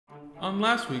On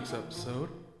last week's episode,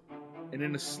 and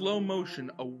in a slow motion,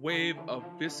 a wave of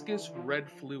viscous red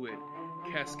fluid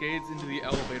cascades into the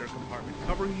elevator compartment,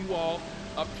 covering you all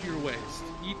up to your waist.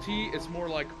 E.T., it's more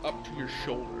like up to your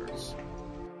shoulders.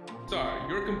 Sorry,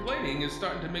 your complaining is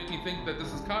starting to make me think that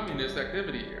this is communist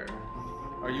activity here.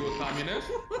 Are you a communist?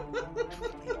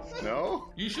 No?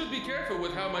 You should be careful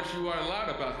with how much you are loud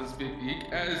about this, Big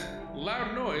Geek, as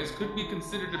loud noise could be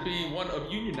considered to be one of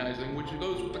unionizing, which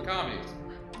goes with the commies.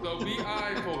 So be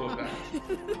eyeful of that.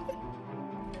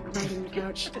 Right in the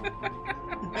couch.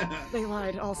 They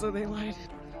lied. Also, they lied.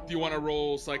 Do you want to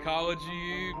roll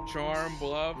psychology, charm,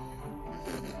 bluff?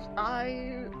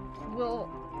 I will...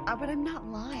 but I'm not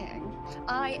lying.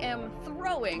 I am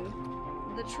throwing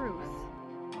the truth.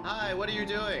 Hi, what are you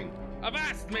doing?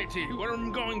 Avast, matey! We're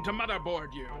going to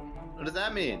motherboard you. What does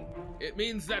that mean? It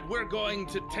means that we're going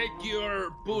to take your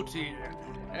booty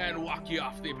and walk you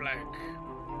off the plank.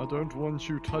 I don't want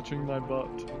you touching my butt.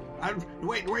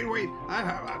 Wait. I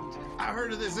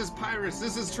heard of this. This is pirates.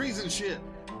 This is treason shit.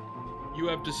 You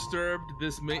have disturbed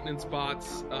this maintenance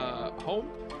bot's home,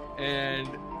 and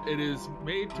it is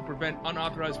made to prevent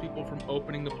unauthorized people from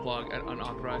opening the plug at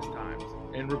unauthorized times.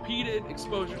 And repeated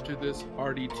exposure to this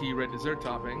RDT red dessert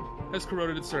topping has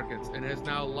corroded its circuits and has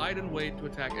now lied in wait to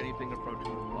attack anything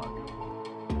approaching the plug.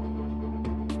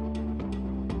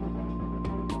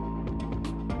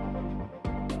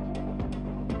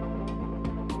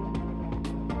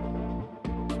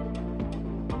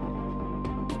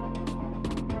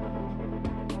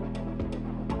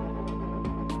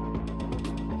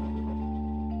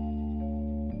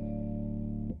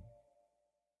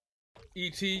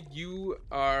 E.T., you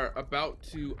are about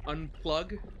to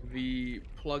unplug the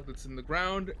plug that's in the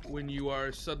ground when you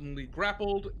are suddenly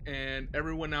grappled, and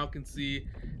everyone now can see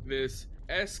this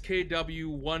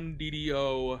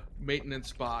SKW-1DDO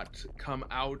maintenance bot come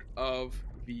out of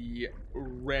the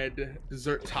red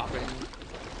dessert topping.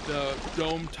 The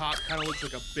dome top kind of looks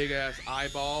like a big-ass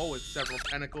eyeball with several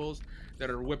tentacles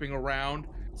that are whipping around.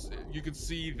 You can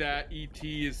see that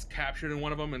E.T. is captured in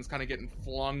one of them and is kind of getting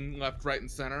flung left, right,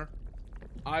 and center.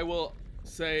 I will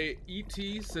say,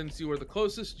 E.T., since you are the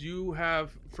closest, you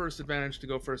have first advantage to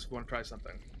go first if you want to try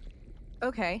something.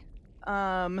 Okay.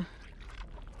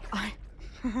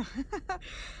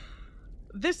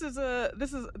 This is a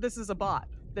bot.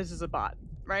 This is a bot,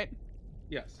 right?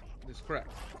 Yes, this is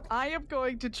correct. I am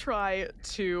going to try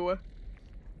to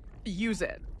use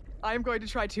it. I am going to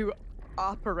try to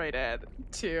operate it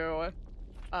to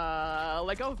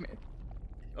let go of me.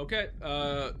 Okay,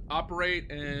 operate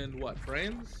and what,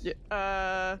 brains?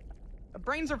 Yeah,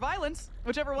 brains or violence,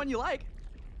 whichever one you like.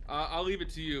 I'll leave it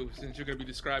to you since you're going to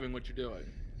be describing what you're doing.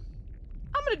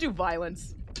 I'm going to do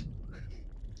violence.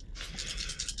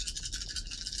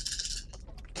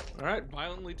 Alright,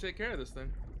 violently take care of this thing.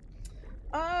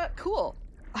 Cool.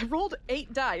 I rolled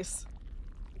 8 dice.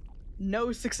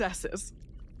 No successes.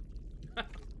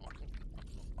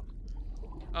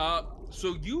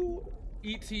 So you,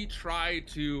 E.T., try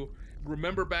to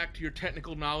remember back to your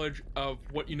technical knowledge of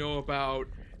what you know about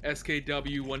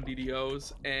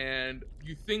SKW-1DDOs, and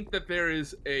you think that there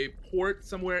is a port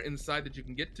somewhere inside that you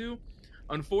can get to.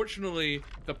 Unfortunately,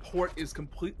 the port is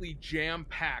completely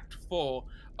jam-packed full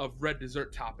of red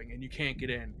dessert topping, and you can't get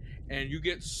in. And you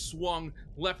get swung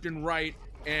left and right,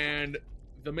 and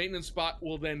the maintenance bot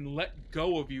will then let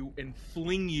go of you and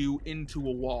fling you into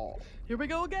a wall. Here we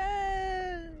go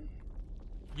again.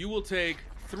 You will take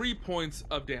 3 points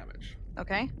of damage.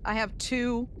 Okay, I have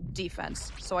 2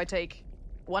 defense, so I take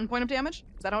 1 point of damage?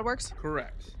 Is that how it works?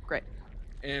 Correct. Great.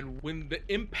 And when the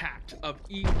impact of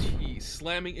E.T.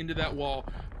 slamming into that wall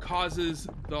causes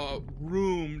the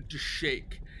room to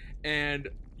shake, and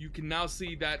you can now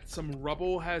see that some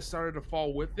rubble has started to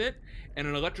fall with it, and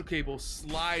an electric cable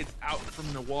slides out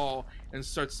from the wall and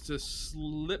starts to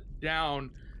slip down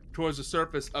towards the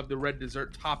surface of the red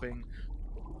dessert topping.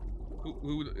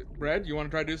 Red, you want to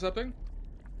try to do something?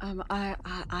 I'm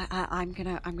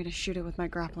gonna shoot it with my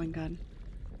grappling gun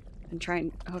and try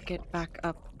and hook it back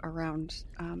up around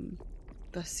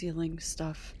the ceiling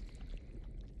stuff.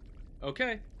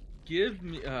 Okay. Give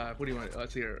me what do you want?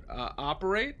 Let's see here.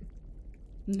 Operate?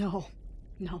 No.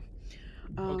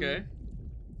 Okay.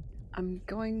 I'm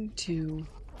going to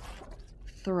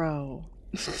throw.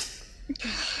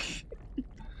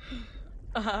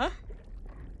 Uh-huh.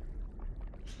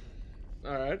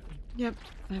 Alright. Yep,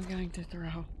 I'm going to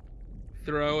throw.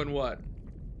 Throw and what?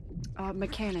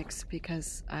 Mechanics,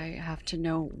 because I have to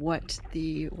know what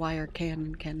the wire can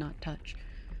and cannot touch.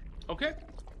 Okay.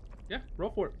 Yeah, roll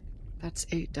for it. That's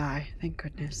 8 die, thank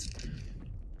goodness.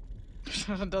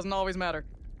 Doesn't always matter.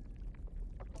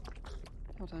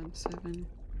 Hold on, 7.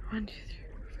 1, 2,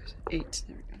 3, 4, 5, 8.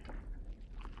 There we go.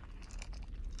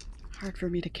 Hard for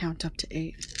me to count up to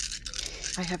 8.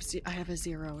 I have a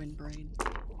 0 in brain.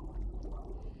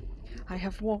 I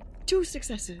have 2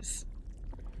 successes.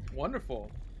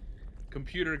 Wonderful.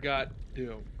 Computer got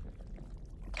Doom.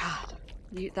 God,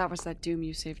 that was that Doom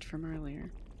you saved from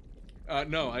earlier.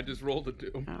 No, I just rolled a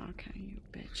Doom. Oh, okay, you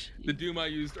bitch. The Doom I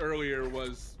used earlier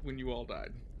was when you all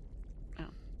died. Oh.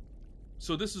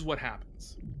 So this is what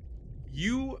happens.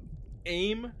 You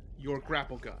aim your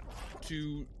grapple gun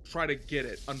to try to get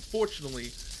it. Unfortunately,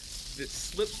 it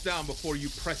slips down before you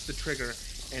press the trigger,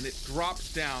 and it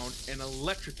drops down and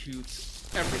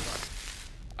electrocutes everybody.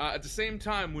 At the same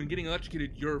time, when getting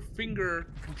electrocuted, your finger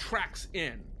contracts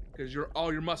in, because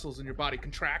all your muscles in your body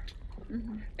contract,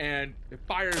 and it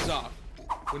fires up.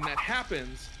 When that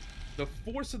happens, the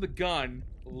force of the gun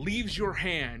leaves your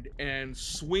hand and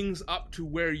swings up to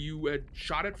where you had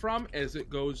shot it from as it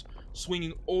goes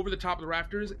swinging over the top of the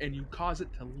rafters, and you cause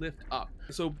it to lift up.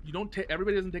 So you don't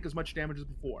everybody doesn't take as much damage as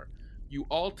before. You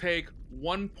all take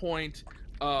 1 point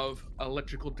of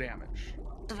electrical damage.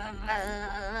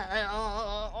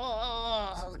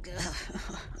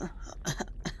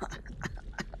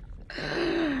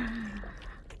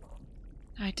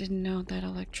 I didn't know that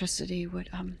electricity would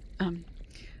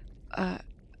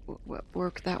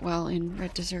work that well in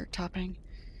red dessert topping.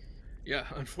 Yeah,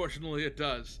 unfortunately it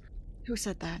does. Who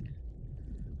said that?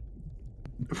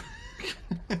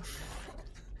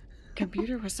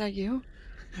 Computer, was that you?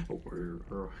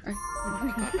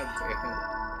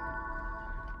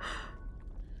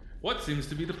 What seems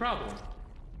to be the problem?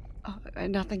 Oh,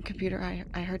 nothing, computer.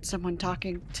 I heard someone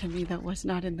talking to me that was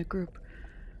not in the group.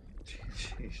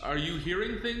 Are you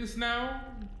hearing things now,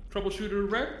 Troubleshooter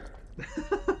Red?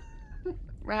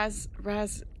 Raz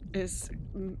is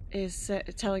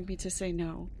telling me to say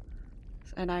no,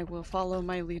 and I will follow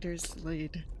my leader's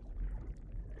lead.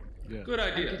 Yeah. Good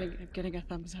idea. I'm getting a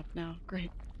thumbs up now.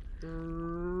 Great.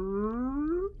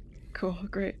 Cool,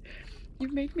 great. You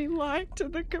made me lie to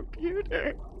the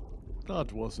computer.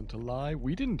 That wasn't a lie.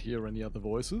 We didn't hear any other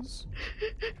voices.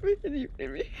 You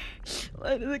made me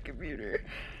lie to the computer.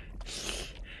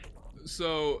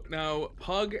 So now,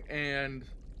 Pug and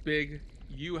Big,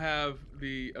 you have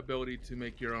the ability to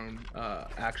make your own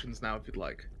actions now if you'd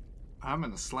like. I'm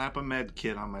gonna slap a med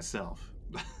kit on myself.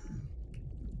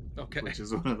 Okay. Which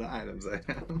is one of the items I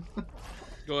have.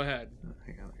 Go ahead.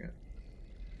 Hang on.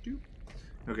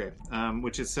 Okay,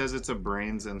 which it says it's a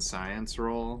brains and science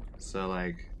roll, so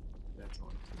like that's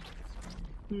 1,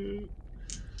 2,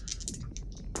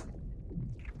 3.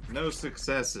 No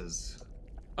successes.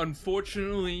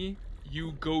 Unfortunately,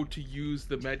 you go to use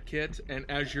the med kit, and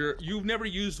as you've never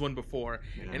used one before,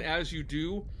 and as you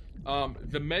do,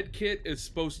 the med kit it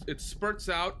spurts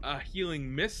out a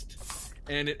healing mist,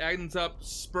 and it ends up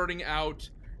spurting out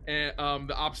the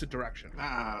opposite direction.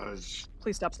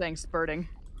 Please stop saying spurting.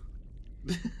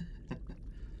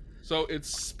 So it's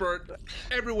spurt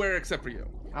everywhere except for you.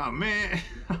 Oh man!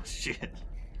 Oh shit!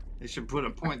 They should put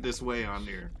a point this way on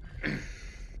there.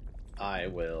 I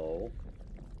will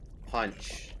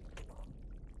punch.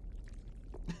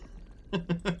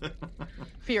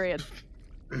 Period.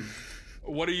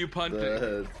 What are you punching?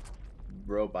 The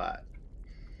robot.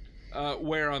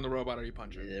 Where on the robot are you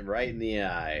punching? Right in the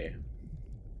eye.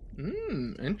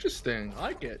 Interesting. I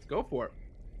like it. Go for it.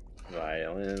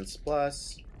 Violence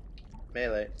plus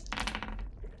melee.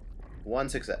 1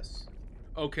 success.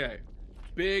 Okay.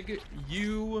 Big,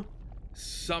 you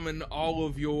summon all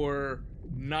of your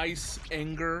nice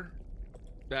anger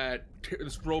that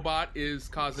this robot is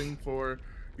causing for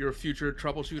your future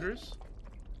troubleshooters.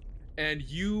 And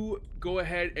you go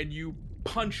ahead and you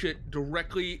punch it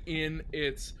directly in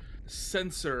its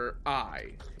sensor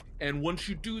eye. And once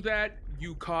you do that,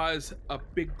 you cause a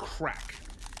big crack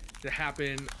to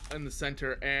happen in the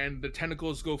center, and the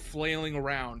tentacles go flailing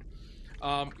around.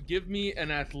 Give me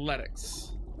an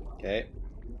athletics. Okay.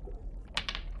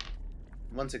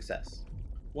 1 success.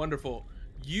 Wonderful.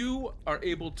 You are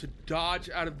able to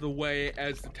dodge out of the way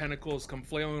as the tentacles come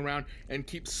flailing around and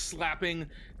keep slapping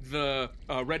the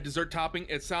red dessert topping.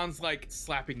 It sounds like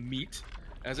slapping meat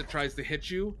as it tries to hit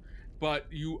you, but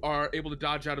you are able to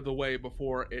dodge out of the way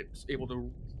before it's able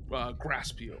to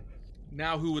grasp you.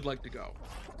 Now, who would like to go?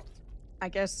 I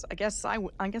guess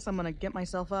I'm gonna get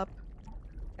myself up,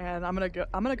 and I'm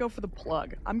gonna go for the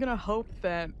plug. I'm gonna hope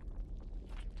that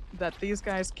these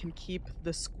guys can keep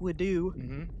the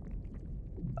squidoo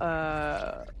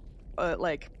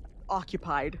like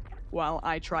occupied while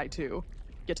I try to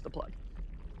get to the plug.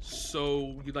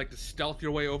 So you'd like to stealth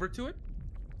your way over to it?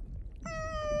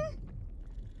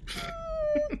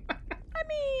 I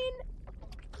mean,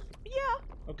 yeah.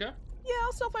 Okay. Yeah,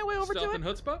 I'll stealth my way over Stealth to and it.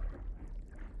 chutzpah?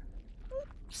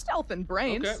 Stealth and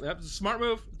brains. Okay, that's a smart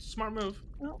move. It's a smart move.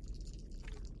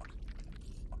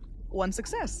 One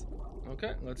success.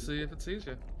 Okay, let's see if it sees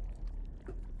you.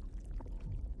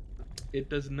 It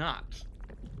does not.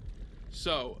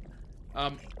 So,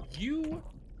 you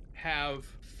have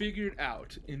figured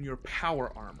out in your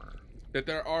power armor that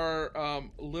there are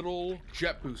little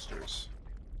jet boosters.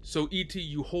 So, E.T.,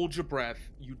 you hold your breath,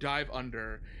 you dive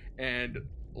under, and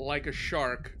like a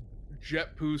shark,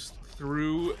 jet boost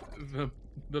through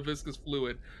the viscous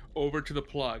fluid over to the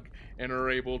plug and are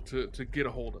able to get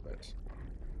a hold of it.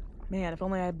 Man, if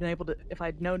only I had been able to. If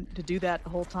I'd known to do that the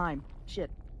whole time. Shit.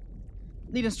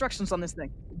 Need instructions on this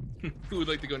thing. Who would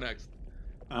like to go next?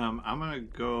 I'm gonna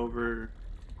go over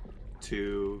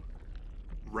to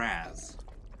Raz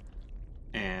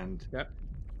and Yep.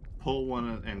 pull one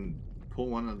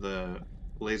of the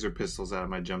laser pistols out of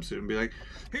my jumpsuit and be like,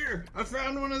 "Here, I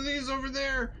found one of these over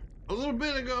there a little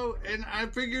bit ago, and I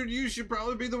figured you should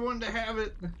probably be the one to have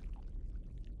it."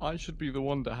 I should be the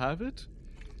one to have it?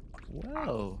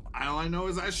 Well, All I know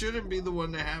is I shouldn't be the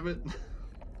one to have it.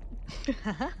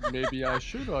 maybe I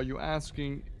should. Are you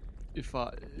asking if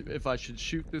I should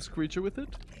shoot this creature with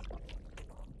it?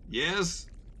 Yes,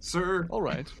 sir. All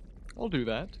right, I'll do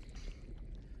that.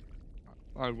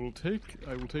 I will take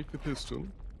the pistol,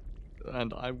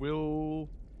 and I will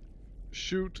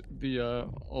shoot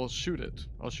I'll shoot it.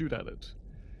 I'll shoot at it.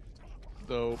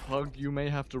 Though, Pug, you may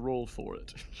have to roll for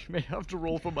it. You may have to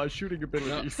roll for my shooting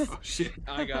abilities. Oh shit.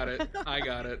 I got it. I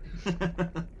got it.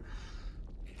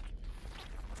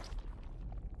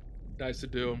 Dice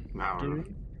of Doom.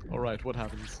 All right, what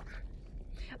happens?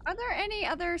 Are there any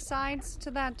other sides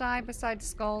to that die besides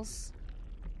skulls?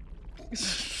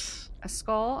 A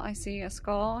skull? I see a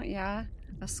skull. Yeah.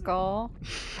 A skull.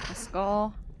 A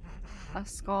skull. A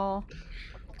skull.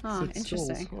 Oh, Six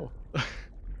interesting. skulls. Oh.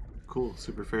 Cool,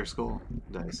 super fair skull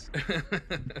dice.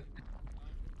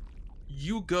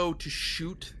 You go to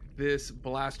shoot this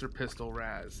blaster pistol,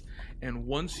 Raz, and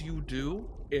once you do,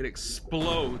 it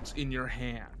explodes in your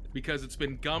hand because it's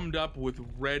been gummed up with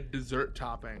red dessert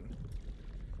topping.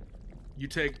 You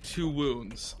take 2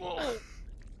 wounds. Oh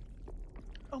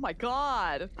my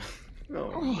god.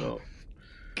 No.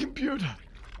 Computer!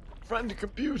 Friend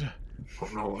computer! Oh,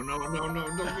 no,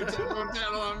 don't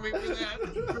tell on me for that.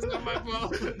 It's not my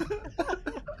fault.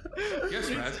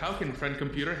 Yes, Raz, how can friend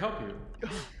computer help you?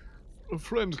 A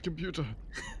friend computer.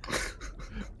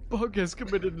 Bug has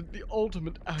committed the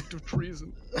ultimate act of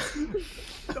treason.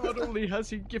 Not only has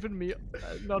he given me,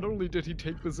 not only did he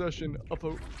take possession of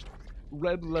a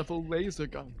red level laser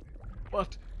gun,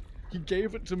 but he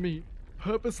gave it to me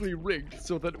purposely rigged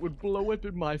so that it would blow up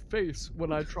in my face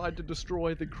when I tried to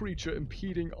destroy the creature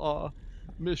impeding our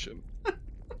mission.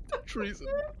 Treason.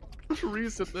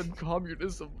 Treason and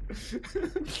communism.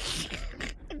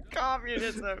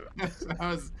 Communism.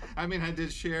 I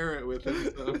did share it with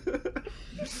him, so.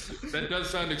 That does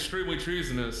sound extremely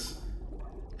treasonous.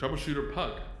 Troubleshooter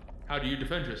Pug, how do you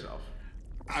defend yourself?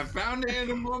 I found it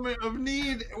in a moment of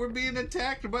need. We're being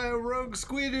attacked by a rogue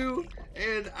Squidoo,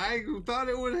 and I thought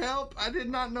it would help. I did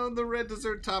not know the red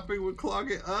dessert topping would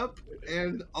clog it up.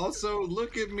 And also,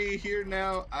 look at me here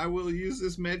now. I will use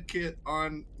this med kit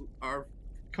on our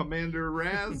Commander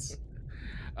Raz.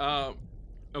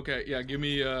 Okay, yeah, give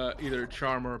me either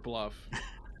charm or bluff.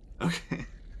 Okay.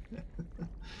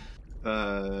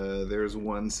 There's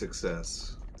 1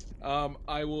 success.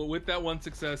 I will, with that 1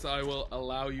 success, I will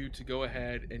allow you to go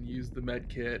ahead and use the med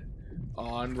kit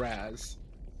on Raz.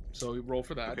 So we roll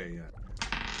for that. Okay,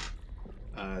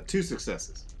 yeah. 2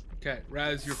 successes. Okay,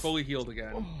 Raz, you're fully healed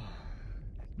again.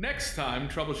 Next time,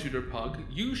 Troubleshooter Pug,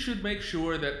 you should make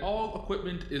sure that all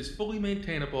equipment is fully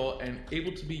maintainable and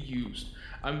able to be used.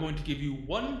 I'm going to give you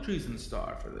 1 treason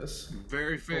star for this.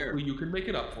 Very fair. Hopefully you can make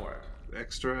it up for it.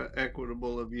 Extra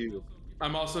equitable of you.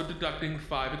 I'm also deducting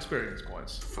 5 experience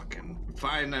points. Fucking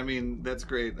fine. I mean, that's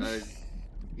great. I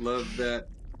love that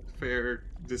fair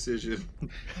decision.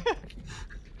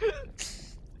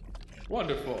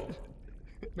 Wonderful.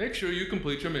 Make sure you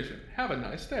complete your mission. Have a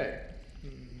nice day.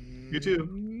 You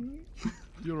too.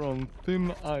 You're on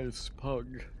thin ice,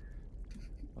 Pug.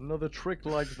 Another trick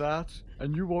like that,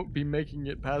 and you won't be making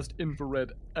it past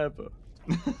infrared ever.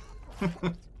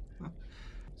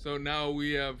 So now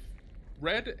we have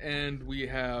Red and we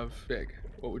have Big.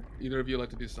 What would either of you like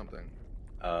to do something?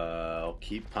 I'll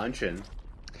keep punching.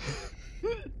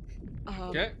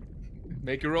 Okay.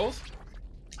 Make your rolls.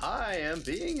 I am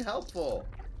being helpful.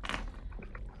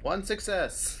 1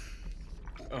 success.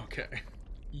 Okay.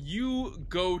 You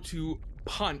go to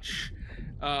punch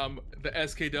the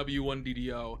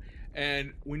SKW-1DDO,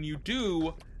 And when you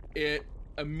do, it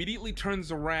immediately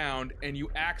turns around and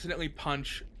you accidentally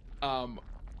punch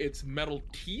its metal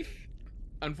teeth,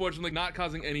 unfortunately not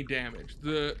causing any damage.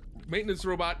 The maintenance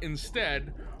robot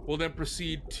instead will then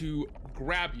proceed to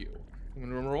grab you. I'm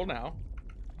gonna roll now.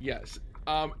 Yes.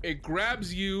 It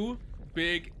grabs you,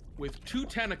 Big, with 2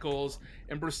 tentacles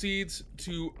and proceeds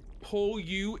to pull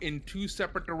you in 2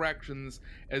 separate directions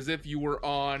as if you were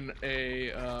on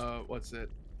a,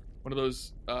 one of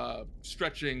those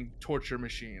stretching torture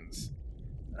machines.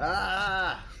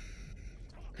 Ah!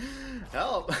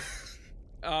 Help!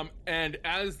 And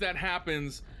as that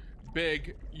happens,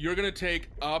 Big, you're gonna take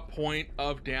a point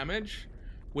of damage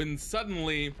when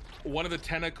suddenly one of the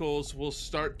tentacles will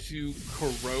start to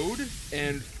corrode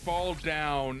and fall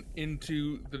down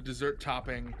into the dessert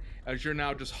topping as you're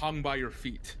now just hung by your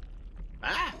feet.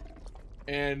 Ah!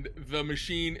 And the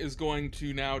machine is going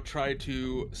to now try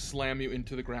to slam you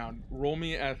into the ground. Roll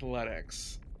me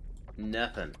athletics.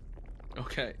 Nothing.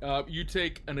 Okay, you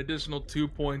take an additional 2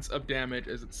 points of damage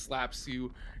as it slaps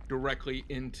you directly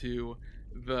into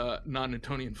the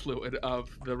non-Newtonian fluid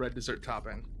of the red dessert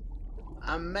topping.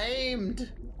 I'm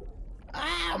maimed!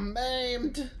 Ah, I'm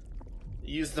maimed!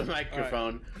 Use the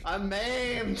microphone. Right. I'm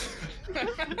maimed!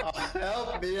 Oh,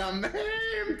 help me, I'm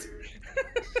maimed!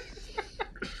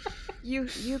 You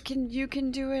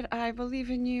can do it. I believe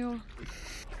in you.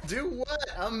 Do what?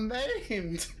 I'm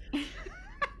maimed!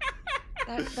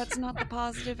 That's not the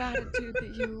positive attitude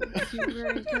that you were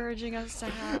encouraging us to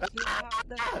have.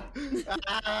 It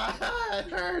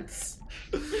hurts!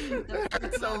 It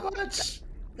hurts so much!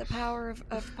 The power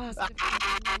of positive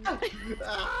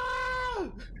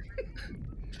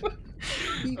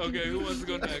Okay, who wants to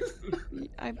go next?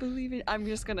 I believe it. I'm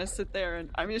just gonna sit there and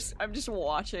I'm just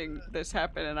watching this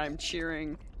happen and I'm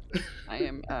cheering.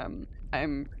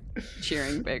 I'm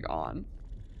cheering Big on.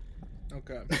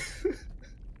 Okay.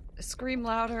 Scream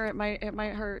louder. It might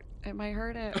hurt. It might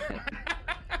hurt it.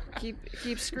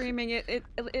 Keep screaming.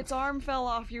 Its arm fell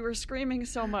off. You were screaming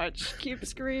so much. Keep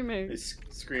screaming.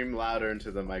 Scream louder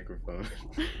into the microphone.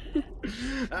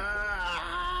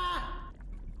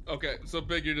 Okay, so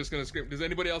Big, you're just gonna scream. Does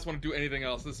anybody else want to do anything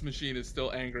else? This machine is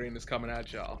still angry and is coming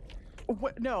at y'all.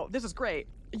 No, this is great.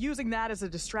 Using that as a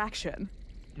distraction,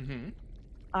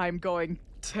 I'm going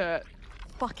to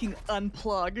fucking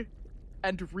unplug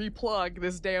and replug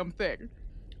this damn thing.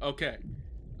 Okay.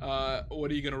 What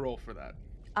are you gonna roll for that?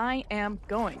 I am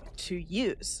going to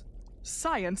use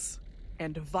science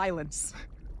and violence.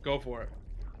 Go for it.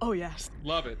 Oh, yes.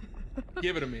 Love it.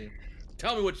 Give it to me.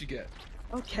 Tell me what you get.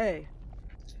 Okay.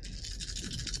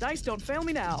 Dice, don't fail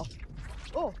me now.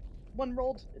 Oh, one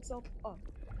rolled itself off.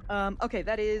 Okay,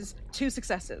 that is 2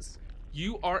 successes.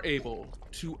 You are able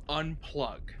to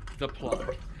unplug the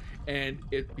plug, and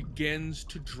it begins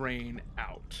to drain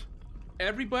out.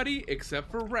 Everybody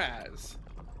except for Raz,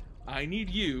 I need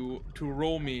you to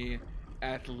roll me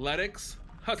athletics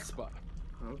chutzpah.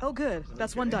 Oh, good.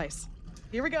 That's 1 dice.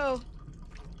 Here we go.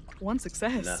 1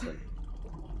 success. Nothing.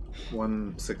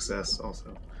 1 success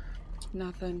also.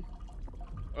 Nothing.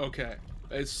 Okay.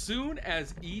 As soon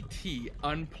as ET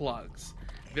unplugs,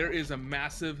 there is a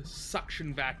massive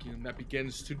suction vacuum that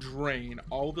begins to drain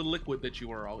all the liquid that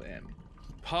you are all in.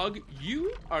 Pug,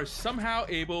 you are somehow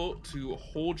able to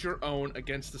hold your own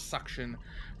against the suction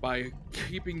by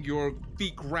keeping your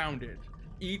feet grounded.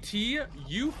 ET,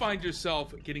 you find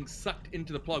yourself getting sucked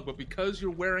into the plug, but because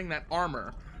you're wearing that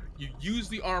armor, you use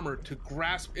the armor to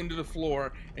grasp into the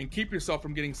floor and keep yourself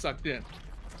from getting sucked in.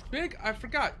 Big, I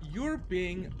forgot, you're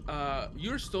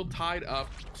still tied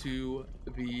up to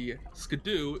the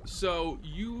skidoo, so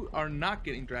you are not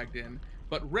getting dragged in,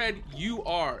 but Red, you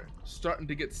are starting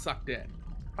to get sucked in.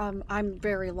 I'm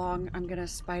very long. I'm gonna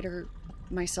spider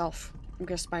myself.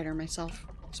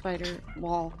 Spider,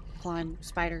 wall, climb,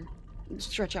 spider,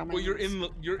 stretch out my Well,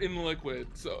 hands. you're in the liquid,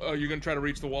 so you're gonna try to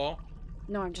reach the wall?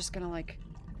 No, I'm just gonna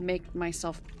make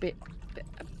myself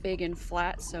big and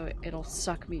flat so it'll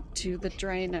suck me to the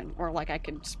drain, or I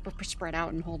can spread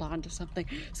out and hold on to something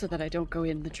so that I don't go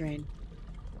in the drain.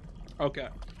 Okay.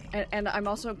 And I'm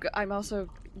also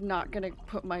not gonna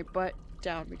put my butt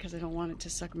down because I don't want it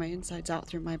to suck my insides out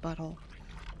through my butthole.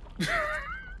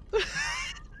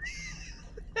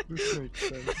 This makes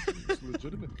sense. It's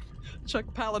legitimate. Chuck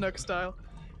Palahniuk style.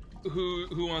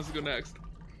 Who wants to go next?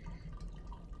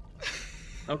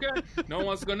 Okay, no one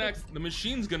wants to go next. The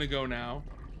machine's gonna go now.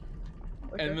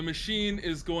 Okay. And the machine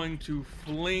is going to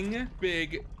fling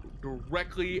Big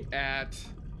directly at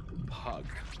Pug.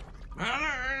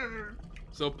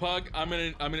 So Pug,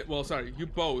 you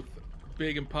both,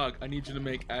 Big and Pug, I need you to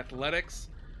make athletics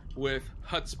with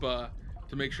chutzpah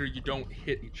to make sure you don't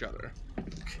hit each other.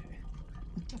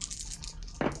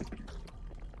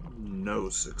 No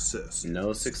success.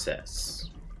 No success.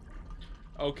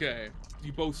 Okay,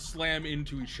 you both slam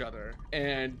into each other,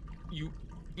 and you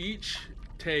each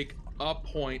take a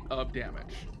point of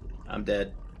damage. I'm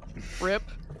dead. Rip.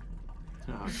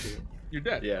 Oh, shit. You're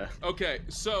dead. Yeah. Okay,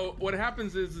 so what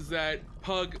happens is that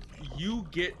Pug, you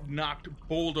get knocked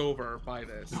bowled over by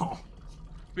this. Oh.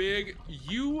 Big,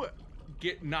 you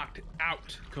get knocked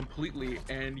out completely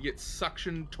and get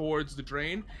suctioned towards the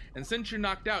drain. And since you're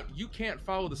knocked out, you can't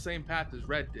follow the same path as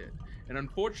Red did. And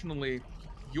unfortunately,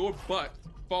 your butt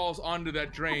falls onto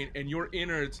that drain and your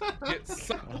innards get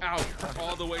sucked out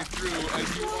all the way through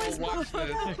as you all watch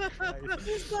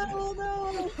this. Oh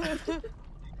no!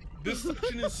 This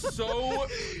suction is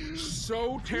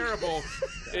so terrible.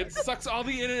 It sucks all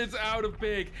the innards out of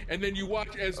Big, and then you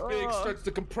watch as Big starts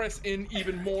to compress in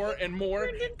even more and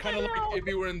more, kind of like if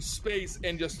you were in space,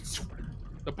 and just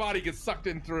the body gets sucked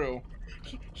in through.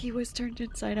 He was turned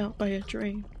inside out by a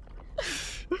drain.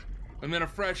 And then a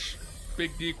fresh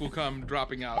Big Deke will come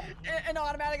dropping out. And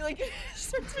automatically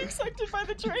starts being sucked in by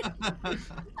the drain.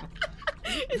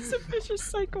 It's a vicious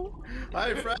cycle.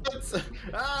 Hi, friends.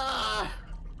 Ah!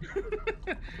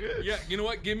 Yeah, you know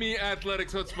what? Give me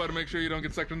athletics chutzpah to make sure you don't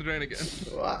get sucked in the drain again.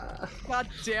 Wow. God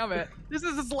damn it! This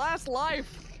is his last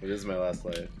life. It is my last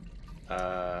life.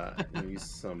 Use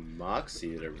some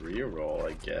moxie to reroll,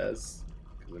 I guess.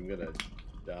 Because I'm gonna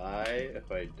die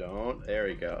if I don't. There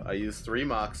we go. I used 3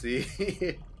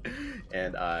 moxie,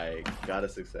 and I got a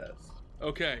success.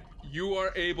 Okay, you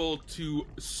are able to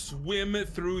swim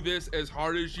through this as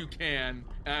hard as you can,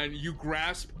 and you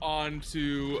grasp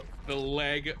onto the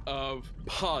leg of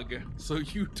Pug so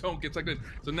you don't get sucked in.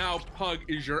 So now Pug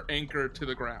is your anchor to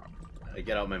the ground. I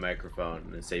get out my microphone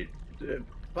and say,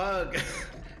 Pug,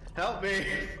 help me.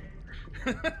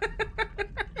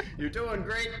 You're doing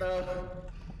great, though.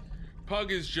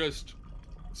 Pug is just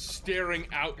staring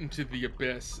out into the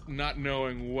abyss, not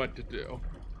knowing what to do.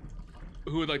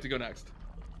 Who would like to go next?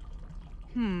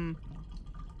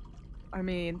 I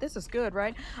mean, this is good,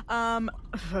 right?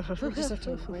 We just have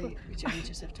to wait. We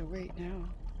just have to wait now.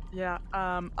 Yeah.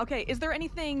 Okay. Is there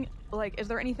anything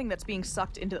that's being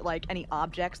sucked into, like, any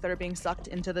objects that are being sucked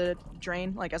into the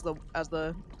drain, like as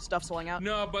the stuff's flowing out?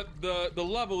 No, but the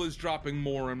level is dropping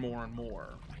more and more and more.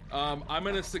 I'm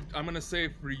gonna say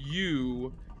for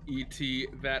you, E.T.,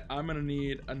 that I'm gonna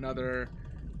need another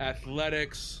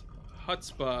athletics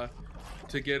chutzpah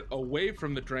to get away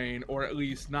from the drain, or at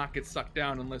least not get sucked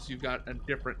down unless you've got a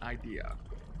different idea.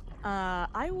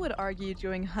 I would argue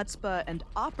doing chutzpah and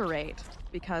operate,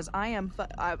 because I am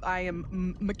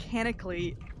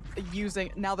mechanically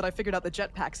using, now that I figured out the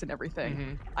jetpacks and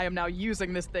everything, I am now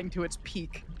using this thing to its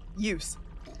peak use.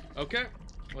 Okay,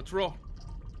 let's roll.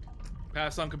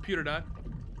 Pass on computer die.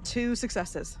 2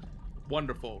 successes.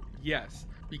 Wonderful. Yes,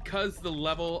 because the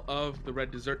level of the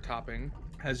red dessert topping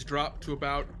has dropped to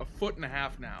about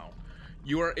 1.5 feet now,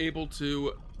 you are able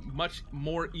to much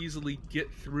more easily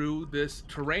get through this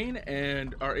terrain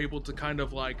and are able to kind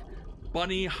of like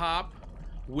bunny hop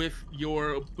with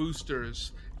your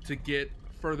boosters to get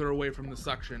further away from the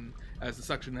suction as the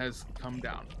suction has come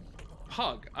down.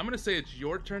 Pug, I'm going to say it's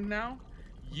your turn now.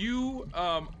 You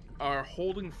are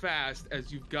holding fast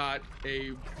as you've got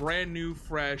a brand new,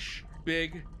 fresh,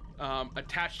 big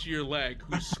attached to your leg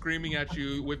who's screaming at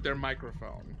you with their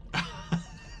microphone.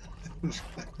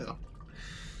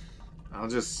 I'll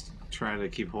just try to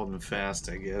keep holding fast,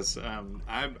 I guess. I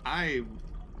am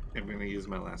going to use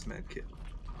my last med kit.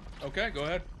 Okay, go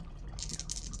ahead.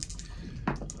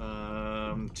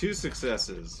 2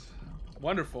 successes.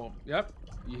 Wonderful. Yep.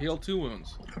 You heal 2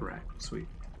 wounds. All right, sweet.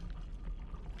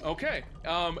 Okay.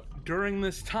 During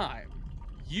this time,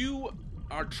 you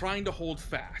are trying to hold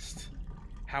fast.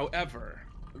 However,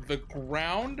 the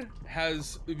ground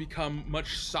has become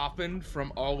much softened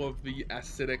from all of the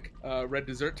acidic red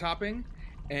dessert topping,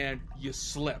 and you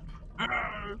slip.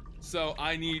 So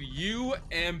I need you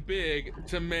and Big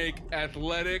to make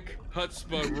athletic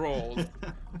chutzpah rolls.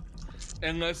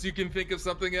 Unless you can think of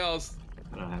something else.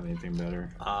 I don't have anything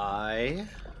better. I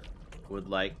would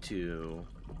like to...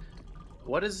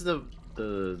 What is the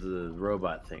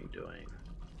robot thing doing?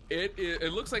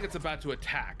 It looks like it's about to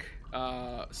attack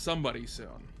somebody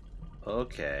soon.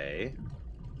 Okay.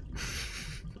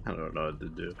 I don't know what to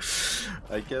do.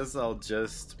 I guess I'll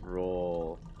just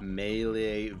roll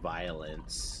melee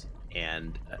violence,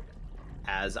 and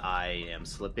as I am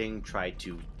slipping, try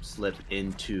to slip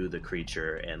into the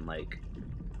creature and, like,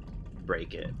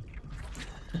 break it.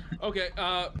 Okay,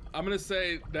 I'm gonna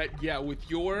say that, yeah, with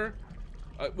your...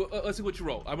 well, let's see what you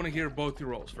roll. I want to hear both your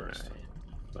rolls first. Alright.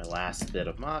 My last bit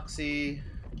of moxie.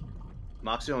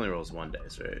 Moxie only rolls 1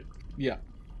 dice, right? Yeah.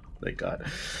 Thank God.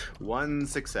 1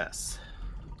 success.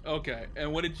 Okay.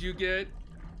 And what did you get,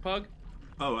 Pug?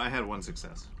 Oh, I had 1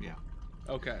 success. Yeah.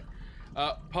 Okay.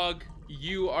 Pug,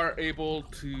 you are able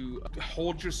to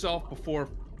hold yourself before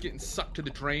getting sucked to the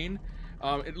drain.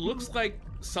 It looks like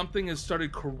something has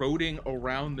started corroding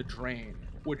around the drain,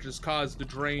 which has caused the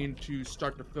drain to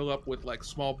start to fill up with like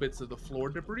small bits of the floor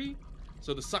debris.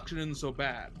 So the suction isn't so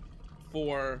bad.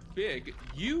 For Big,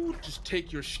 you just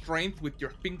take your strength with your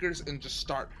fingers and just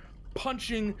start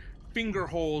punching finger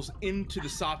holes into the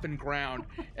softened ground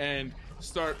and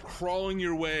start crawling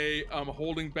your way,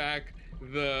 holding back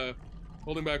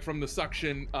from the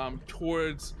suction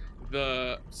towards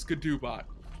the Skadoobot.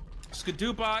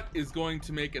 Skadoobot is going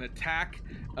to make an attack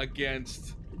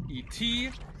against ET.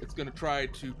 It's going to try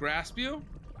to grasp you.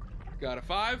 Got a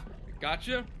 5.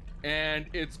 Gotcha. And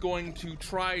it's going to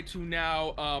try to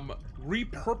now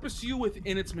repurpose you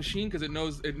within its machine because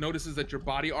it notices that your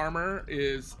body armor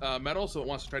is metal, so it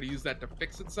wants to try to use that to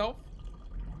fix itself.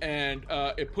 And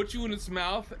it puts you in its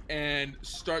mouth and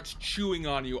starts chewing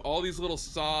on you. All these little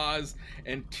saws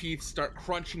and teeth start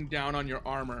crunching down on your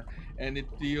armor, and it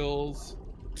deals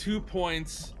 2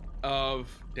 points of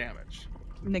damage.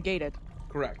 Negated.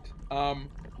 Correct. Let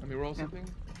me roll something.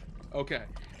 Okay.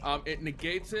 It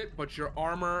negates it, but your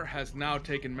armor has now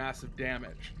taken massive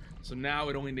damage. So now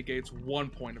it only negates 1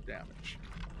 point of damage.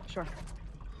 Sure.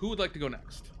 Who would like to go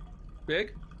next?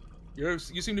 Big? You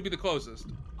seem to be the closest.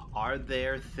 Are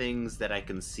there things that I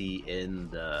can see in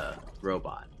the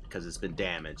robot? Because it's been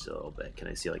damaged a little bit. Can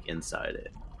I see, like, inside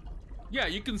it? Yeah,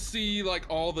 you can see, like,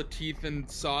 all the teeth and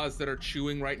saws that are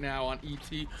chewing right now on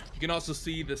ET. You can also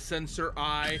see the sensor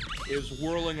eye is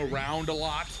whirling around a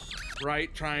lot,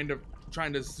 right? Trying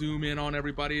to zoom in on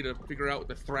everybody to figure out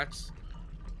the threats.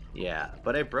 Yeah,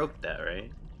 but I broke that,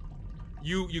 right?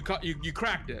 You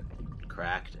cracked it.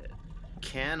 Cracked it.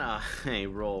 Can I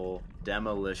roll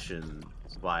demolition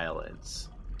violence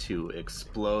to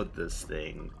explode this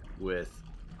thing with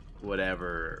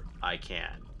whatever I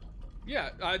can? Yeah,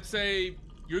 I'd say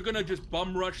you're gonna just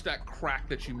bum rush that crack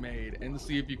that you made and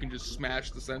see if you can just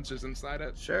smash the sensors inside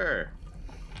it. Sure.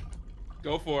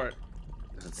 Go for it.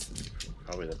 That's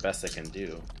probably the best I can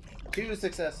do. 2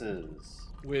 successes.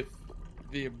 With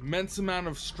the immense amount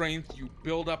of strength you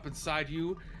build up inside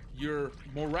you, your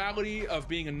morality of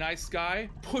being a nice guy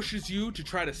pushes you to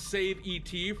try to save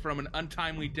ET from an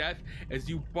untimely death as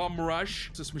you bum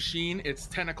rush this machine. Its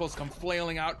tentacles come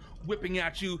flailing out, whipping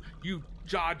at you. You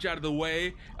dodge out of the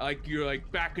way, like you're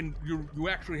like back in. You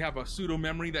actually have a pseudo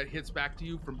memory that hits back to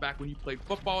you from back when you played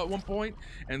football at one point,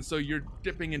 and so you're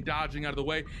dipping and dodging out of the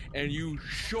way, and you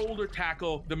shoulder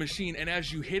tackle the machine. And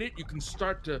as you hit it, you can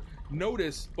start to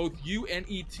notice, both you and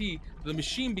ET, the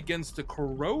machine begins to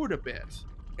corrode a bit.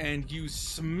 And you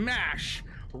smash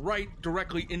right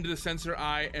directly into the sensor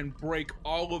eye and break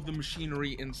all of the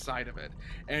machinery inside of it.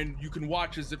 And you can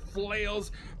watch as it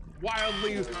flails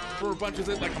wildly for a bunch of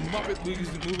it, like a Muppet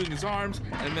moving his arms,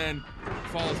 and then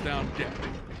falls down dead.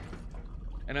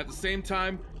 And at the same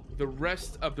time, the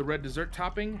rest of the red dessert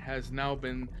topping has now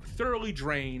been thoroughly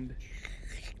drained,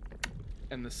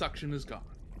 and the suction is gone.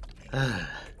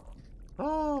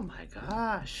 Oh my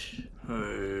gosh.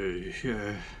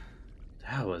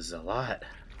 That was a lot.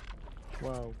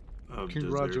 Wow. Of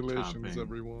Congratulations, dessert topping.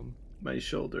 everyone. My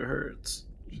shoulder hurts.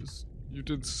 You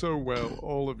did so well,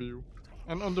 all of you.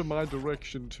 And under my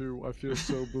direction, too. I feel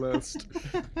so blessed.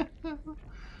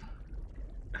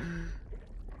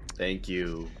 Thank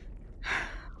you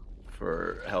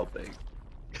for helping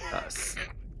us.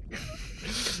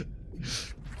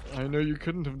 I know you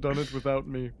couldn't have done it without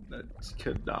me. That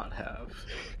could not have.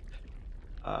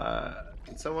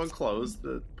 Can someone close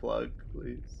the plug,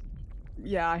 please?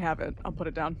 Yeah, I have it. I'll put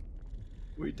it down.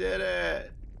 We did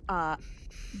it! Yeah,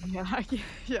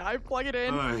 I plug it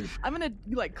in. Ay. I'm gonna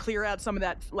like clear out some of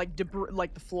that like debris,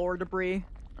 like the floor debris,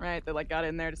 right? That like got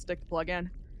in there to stick the plug in.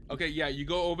 Okay, yeah, you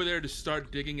go over there to start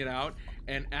digging it out,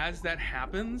 and as that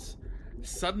happens,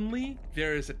 suddenly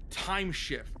there is a time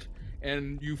shift,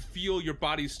 and you feel your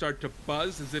body start to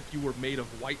buzz as if you were made of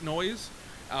white noise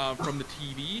from the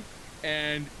TV,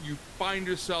 and you find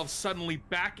yourself suddenly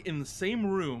back in the same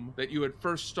room that you had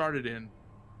first started in.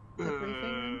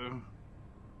 Everything?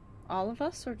 All of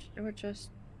us, or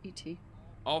just ET?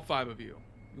 All 5 of you.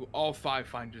 You all 5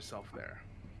 find yourself there.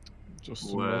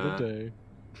 Just What? another day.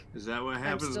 Is that what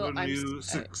happens when I'm you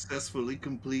successfully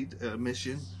complete a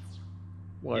mission?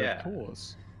 Why, Yeah. of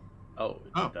course. Oh,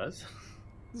 Oh. it does?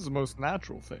 This is the most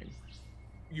natural thing.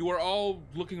 You are all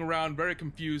looking around very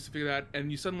confused to figure that,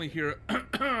 and you suddenly hear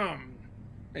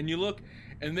and you look,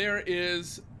 And there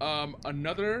is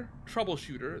another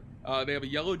troubleshooter. They have a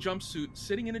yellow jumpsuit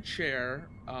sitting in a chair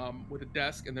with a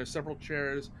desk, and there's several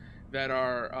chairs that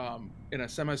are in a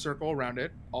semicircle around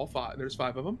it. All five. There's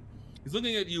 5 of them. He's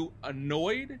looking at you,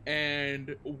 annoyed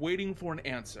and waiting for an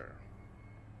answer.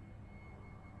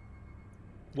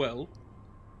 Well,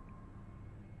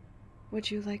 Would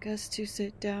you like us to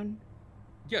sit down?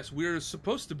 yes, we're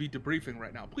supposed to be debriefing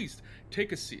right now. Please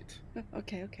take a seat.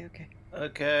 Okay.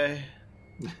 Okay.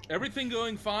 Everything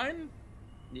going fine?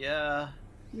 Yeah.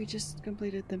 We just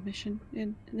completed the mission,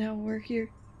 and now we're here.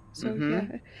 So,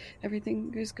 Mhm. yeah,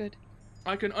 everything is good.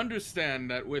 I can understand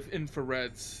that with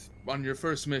infrareds on your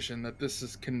first mission that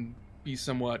can be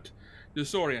somewhat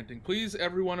disorienting. Please,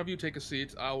 every one of you, take a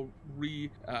seat. I'll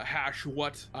rehash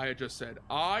what I had just said.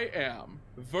 I am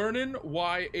Vernon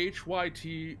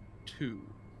YHYT2.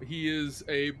 He is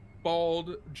a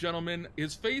bald gentleman.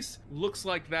 His face looks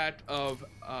like that of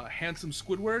handsome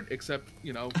Squidward, except, he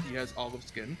has olive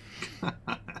skin.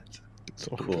 It's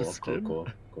all Cool. the skin. Cool.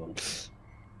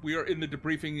 We are in the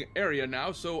debriefing area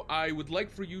now, so I would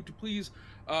like for you to please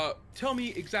tell me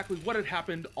exactly what had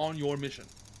happened on your mission.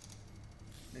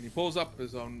 And he pulls up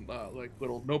his own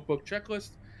little notebook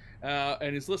checklist,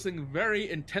 and is listening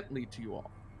very intently to you all.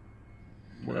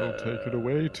 Well, take it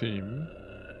away, team.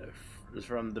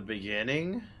 From the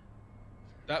beginning.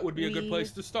 That would be a good We-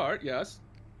 place to start. Yes.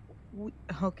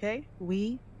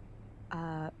 We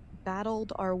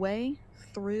battled our way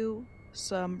through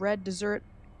some red dessert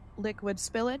liquid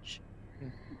spillage.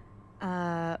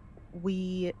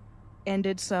 We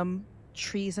ended some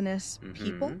treasonous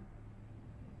people. Mhm.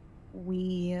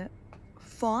 We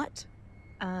fought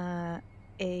a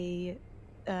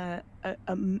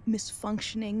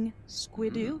misfunctioning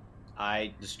Squidoo.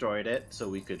 I destroyed it so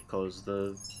we could close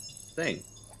the thing.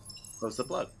 Close the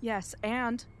plug. Yes,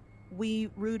 and we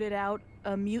rooted out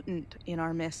a mutant in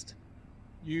our midst.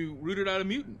 You rooted out a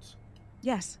mutant.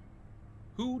 Yes,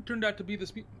 Who turned out to be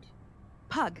this mutant?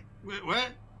 Pug. Wait,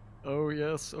 what? Oh,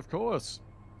 yes, of course.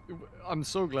 I'm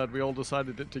so glad we all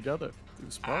decided it together. It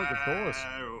was Pug, of course.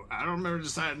 I don't remember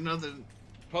deciding nothing.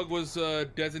 Pug was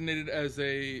designated as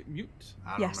a mutant.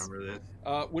 I don't Yes. remember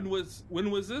this.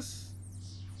 When was this?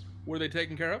 Were they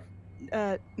taken care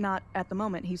of? Not at the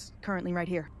moment. He's currently right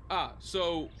here.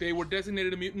 So they were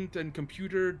designated a mutant, and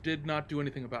computer did not do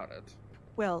anything about it.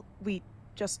 Well, we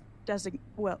just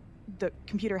the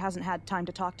computer hasn't had time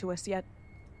to talk to us yet.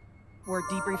 We're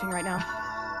debriefing right now.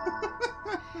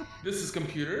 This is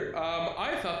computer.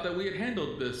 I thought that we had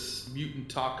handled this mutant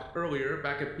talk earlier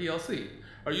back at PLC.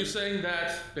 Are you saying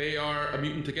that they are a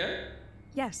mutant again?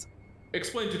 Yes,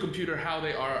 Explain to computer how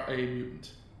they are a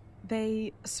mutant.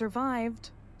 they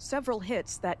survived several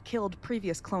hits that killed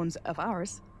previous clones of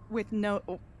ours, with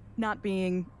not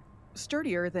being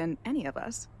sturdier than any of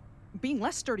us, being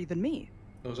less sturdy than me.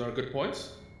 Those are good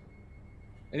points.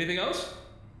 Anything else?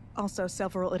 Also,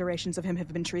 several iterations of him have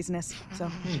been treasonous. So,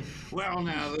 Well,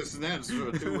 now that's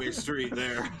a two-way street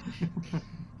there.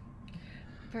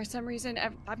 For some reason,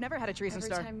 I've never had a treason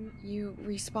every star. time you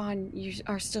respawn, you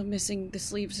are still missing the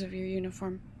sleeves of your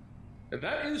uniform.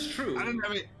 That is true. I didn't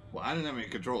have any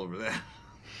control over that.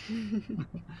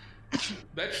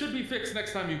 That should be fixed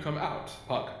next time you come out,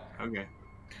 Pug. Okay.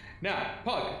 Now,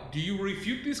 Pug, do you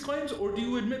refute these claims, or do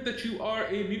you admit that you are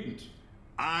a mutant?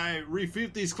 I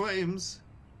refute these claims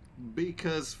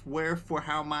because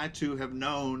how am I to have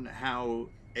known how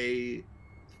a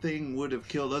thing would have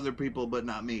killed other people but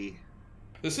not me?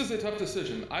 This is a tough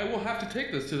decision. I will have to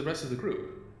take this to the rest of the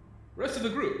group. Rest of the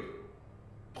group,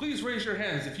 please raise your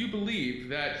hands if you believe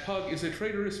that Pug is a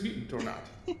traitorous mutant or not.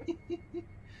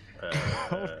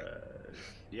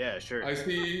 Yeah, sure. I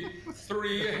see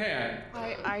 3 hands.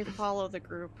 I follow the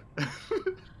group.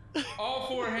 All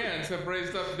 4 hands have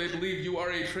raised up that they believe you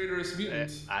are a traitorous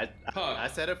mutant. I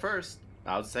said it first.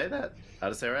 I'll say that.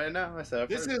 I'll say it right now. I said it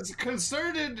This first. is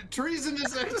concerted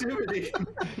treasonous activity.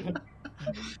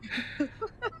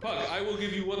 Pug, I will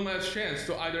give you one last chance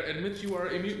to either admit you are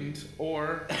a mutant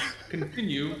or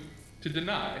continue to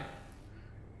deny.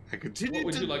 I continue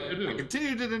What would you like to do? I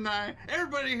continue to deny.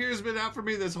 Everybody here has been out for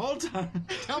me this whole time.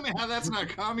 Tell me how that's not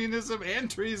communism and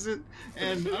treason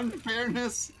and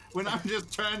unfairness when I'm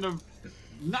just trying to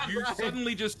not You die.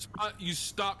 suddenly just you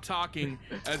stop talking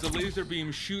as a laser beam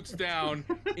shoots down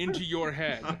into your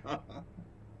head.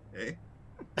 Hey.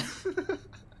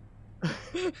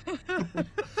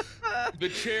 The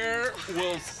chair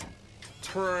will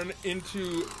turn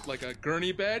into like a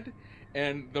gurney bed,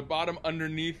 and the bottom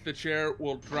underneath the chair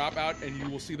will drop out, and you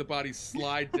will see the body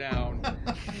slide down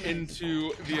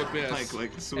into the abyss.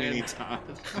 Like Sweeney And- Todd.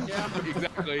 Yeah,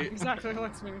 exactly. Exactly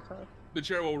like Sweeney Todd. The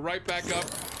chair will right back up,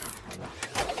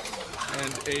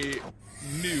 and a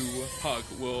new Pug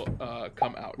will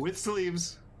come out With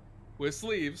sleeves. with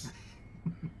sleeves.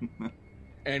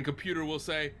 And Computer will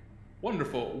say,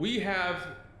 wonderful, we have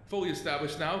fully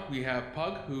established now, we have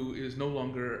Pug, who is no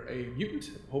longer a mutant,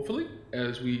 hopefully,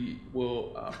 as we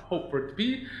will hope for it to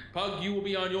be. Pug, you will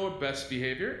be on your best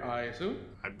behavior, I assume.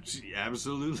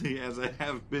 Absolutely, as I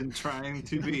have been trying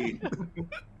to be.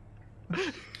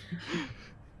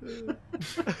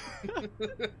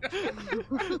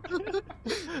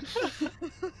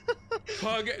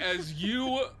 Pug, as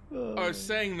you are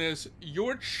saying this,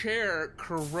 your chair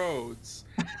corrodes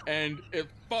and it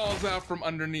falls out from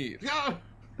underneath. Yeah.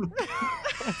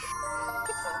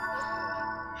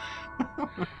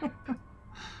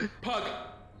 Pug,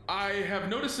 I have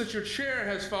noticed that your chair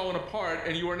has fallen apart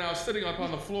and you are now sitting up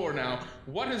on the floor now.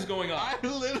 What is going on? I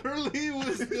literally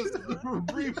was just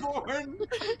reborn.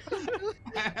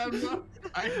 I have no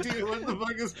idea what the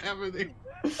fuck is happening.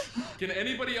 Can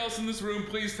anybody else in this room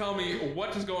please tell me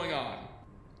what is going on?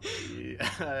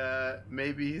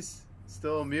 Maybe he's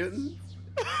still a mutant?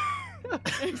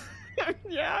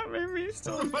 Yeah, maybe he's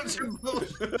still. A bunch of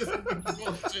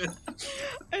bullshit.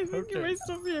 I think he Okay. might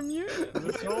still be a mutant.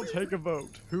 Let's all take a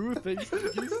vote. Who thinks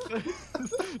that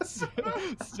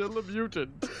he's still a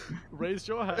mutant? Raise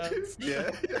your hands. Yeah.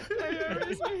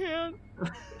 Raise my hand.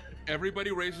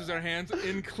 Everybody raises their hands,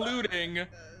 including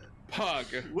Pug.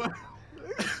 What?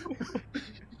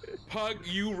 Pug,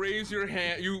 you raise your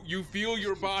hand. You feel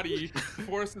your body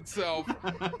force itself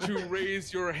to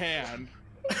raise your hand.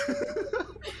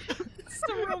 It's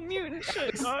some real mutant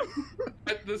shit, dog.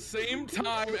 At the same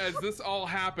time as this all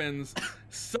happens,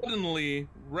 suddenly,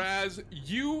 Raz,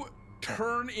 you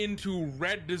turn into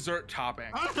red dessert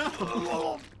topping.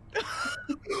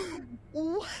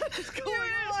 What is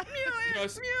going on?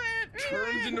 Just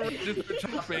turns into red dessert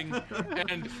topping,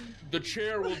 and the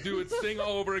chair will do its thing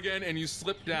all over again, and you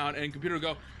slip down, and Computer will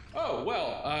go, oh,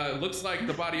 well, looks like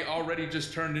the body already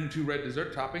just turned into red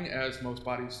dessert topping, as most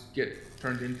bodies get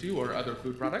turned into, or other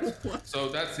food products. So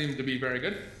that seemed to be very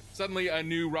good. Suddenly, a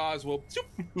new Raz will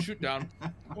shoot down.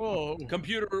 Whoa.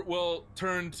 Computer will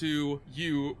turn to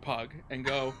you, Pug, and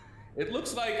go, it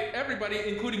looks like everybody,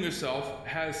 including yourself,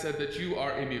 has said that you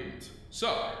are a mutant.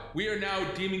 So, we are now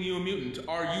deeming you a mutant.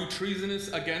 Are you treasonous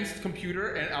against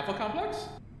Computer and Alpha Complex?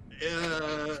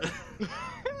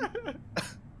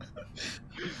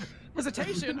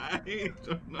 Hesitation. I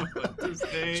don't know what to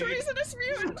say. Treasonous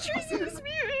mutant! Treasonous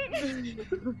mutant!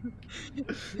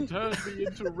 Turn me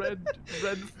into red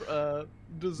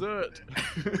dessert.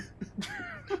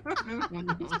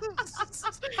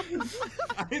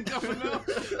 I don't know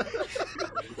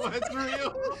what's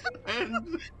real,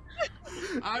 and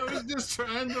I was just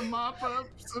trying to mop up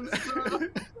some stuff.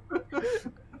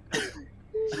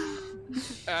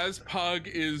 As Pug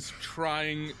is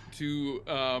trying to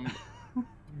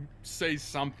say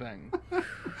something,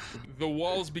 the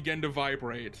walls begin to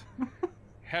vibrate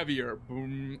heavier,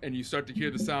 boom, and you start to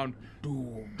hear the sound,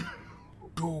 boom,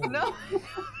 boom, No.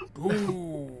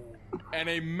 boom, and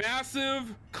a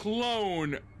massive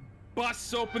clone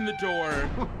busts open the door,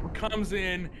 comes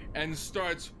in, and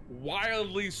starts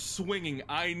wildly swinging.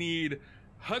 I need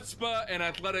chutzpah and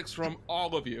athletics from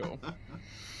all of you.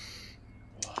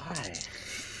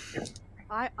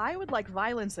 Why? I would like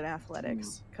violence in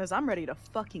athletics, because I'm ready to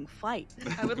fucking fight.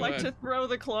 I would Go like ahead. to throw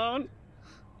the clone.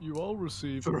 You all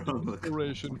receive Throw the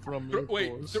inspiration from your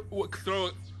Wait, course. throw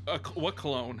what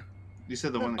clone? You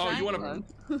said the one. Oh, That you want Clone.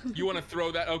 to you want to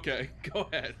throw that? Okay, go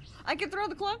ahead. I can throw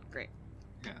the clone. Great.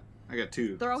 Yeah, I got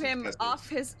two. Throw him successes. off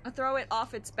his. Throw it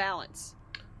off its balance.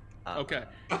 Okay,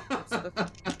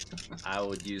 I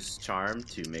would use charm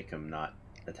to make him not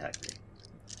attack me.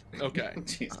 okay.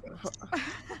 Jesus.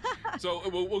 So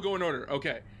we'll go in order.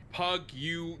 Okay, Pug,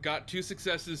 you got 2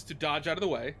 successes to dodge out of the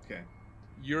way. Okay.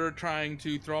 You're trying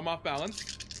to throw him off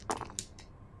balance.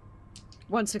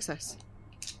 1 success.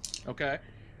 Okay.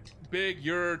 Big,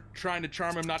 you're trying to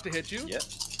charm him not to hit you. Yep.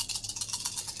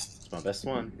 It's my best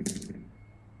one.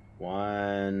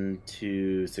 1,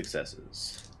 2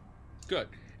 successes. Good.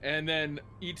 And then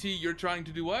ET, you're trying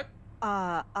to do what?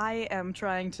 I am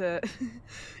trying to.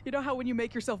 You know how when you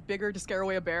make yourself bigger to scare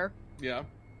away a bear? Yeah.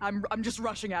 I'm just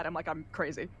rushing at him like I'm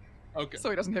crazy, Okay.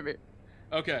 so he doesn't hit me.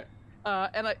 Okay.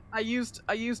 And I used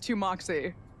 2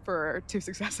 moxie for 2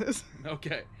 successes.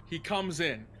 Okay. He comes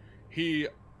in. He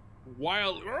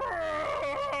wild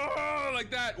like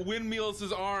that windmills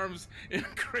his arms in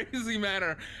a crazy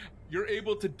manner. You're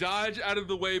able to dodge out of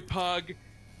the way, Pug.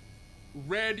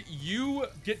 Red, you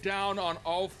get down on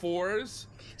all fours.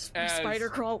 As- Spider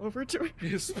crawl over to it.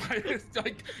 His spider,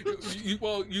 like,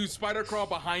 you spider crawl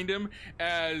behind him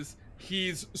as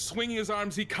He's swinging his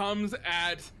arms. He comes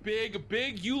at Big.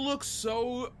 Big, you look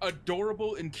so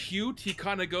adorable and cute. He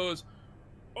kind of goes,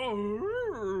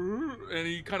 oh, and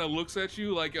he kind of looks at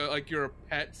you like you're a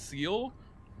pet seal.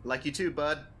 Like you too,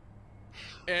 bud.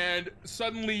 And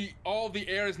suddenly, all the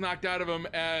air is knocked out of him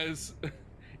as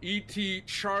E.T.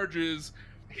 charges,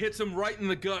 hits him right in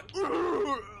the gut,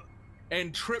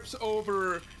 and trips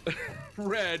over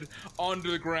Red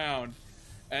onto the ground.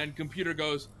 And Computer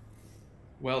goes,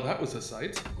 well, that was a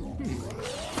sight.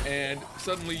 And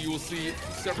suddenly you will see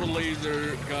several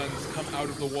laser guns come out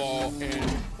of the wall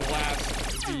and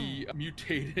blast the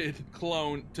mutated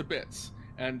clone to bits.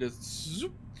 And just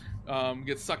zoop,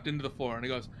 gets sucked into the floor. And he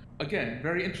goes, again,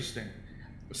 very interesting.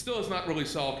 Still has not really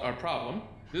solved our problem.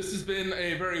 This has been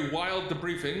a very wild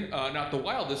debriefing. Not the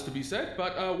wildest to be said,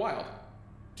 but wild.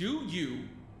 Do you,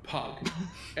 Pug,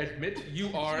 admit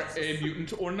you are a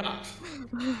mutant or not?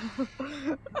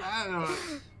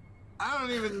 I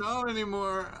don't even know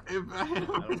anymore. I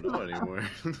don't know anymore.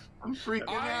 I'm freaking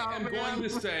out. I am going to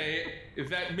say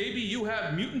that maybe you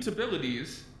have mutant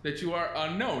abilities that you are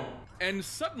unknown. And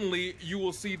suddenly you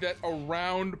will see that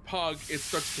around Pug it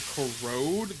starts to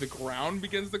corrode. The ground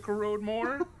begins to corrode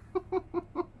more.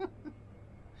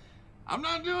 I'm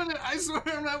not doing it. I swear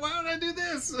I'm not. Why would I do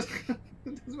this?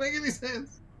 It doesn't make any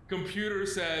sense. Computer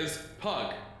says,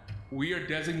 Pug, we are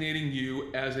designating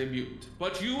you as a mutant.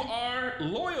 But you are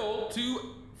loyal to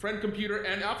Friend Computer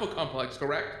and Alpha Complex,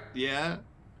 correct? Yeah.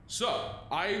 So,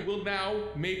 I will now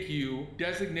make you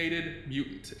designated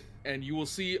mutant. And you will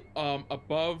see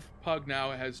above Pug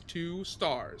now it has 2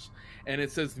 stars. And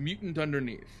it says mutant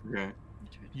underneath. Okay.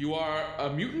 You are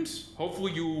a mutant.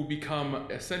 Hopefully you will become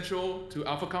essential to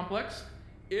Alpha Complex.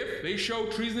 If they show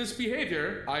treasonous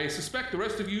behavior, I suspect the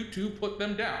rest of you to put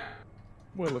them down.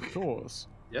 Well, of course.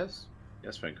 Yes.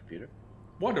 Yes, Friend Computer.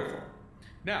 Wonderful.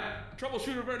 Now,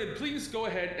 Troubleshooter Vernon, please go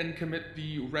ahead and commit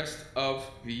the rest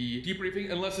of the debriefing,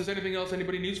 unless there's anything else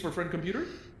anybody needs for Friend Computer.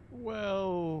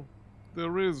 Well,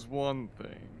 there is one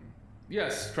thing.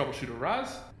 Yes, Troubleshooter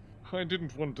Raz. I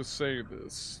didn't want to say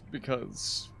this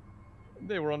because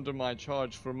they were under my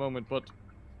charge for a moment, but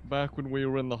back when we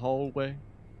were in the hallway,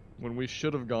 when we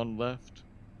should have gone left,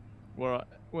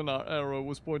 when our arrow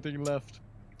was pointing left,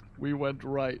 we went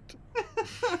right.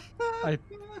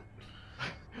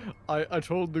 I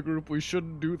told the group we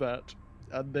shouldn't do that,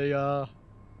 and they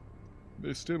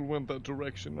still went that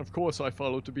direction. Of course I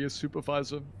followed to be a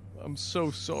supervisor. I'm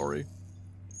so sorry.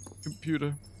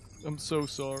 Computer, I'm so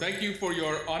sorry. Thank you for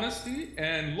your honesty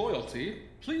and loyalty.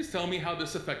 Please tell me how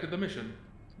this affected the mission.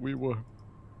 We were,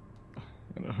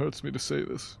 and it hurts me to say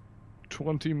this,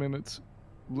 20 minutes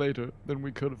later than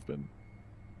we could have been.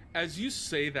 As you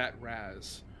say that,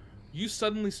 Raz, you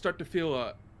suddenly start to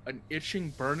feel an itching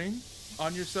burning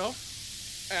on yourself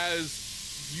as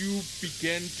you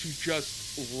begin to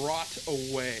just rot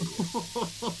away.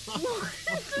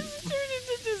 This turned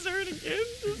into dessert again.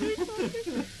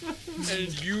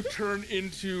 And you turn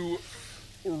into,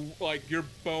 like, your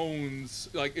bones,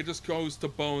 like, it just goes to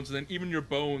bones, and then even your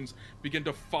bones begin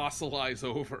to fossilize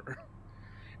over.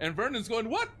 And Vernon's going,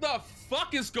 what the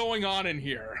fuck is going on in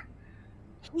here?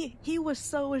 He was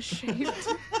so ashamed.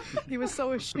 He was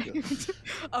so ashamed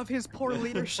of his poor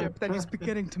leadership that he's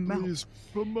beginning to melt. Please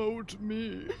promote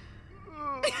me.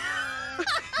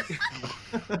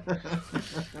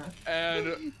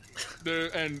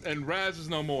 and Raz is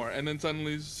no more. And then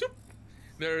suddenly, zoop,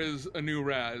 there is a new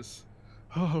Raz.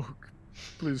 Oh,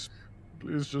 please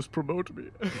just promote me.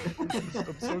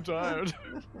 I'm so tired.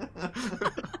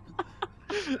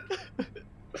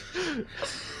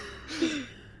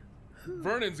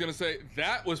 Vernon's gonna say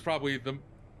that was probably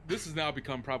this has now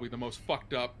become probably the most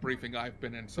fucked up briefing I've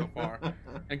been in so far.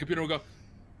 And Computer will go,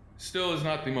 still is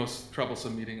not the most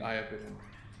troublesome meeting I have been in.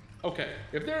 Okay,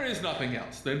 if there is nothing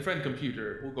else, then Friend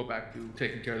Computer will go back to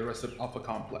taking care of the rest of Alpha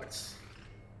Complex.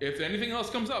 If anything else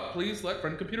comes up, please let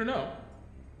Friend Computer know.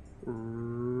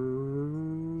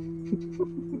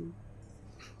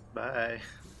 Bye.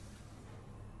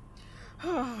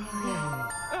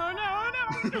 Oh no!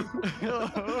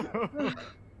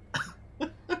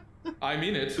 I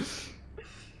mean it.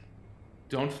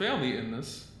 Don't fail me in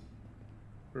this.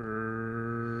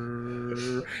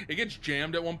 It gets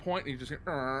jammed at one point, and you just hear.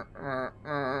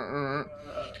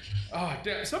 Oh,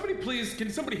 damn! Somebody, please, can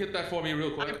somebody hit that for me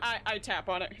real quick? I tap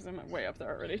on it because I'm way up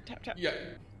there already. Tap, tap. Yeah.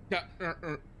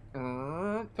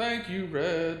 Thank you,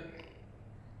 Red.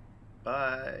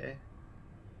 Bye.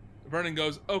 Vernon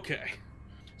goes, okay.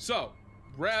 So,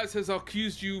 Raz has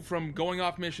accused you from going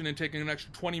off mission and taking an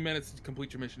extra 20 minutes to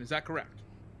complete your mission. Is that correct?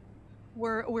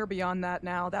 We're beyond that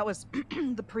now. That was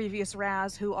the previous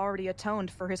Raz who already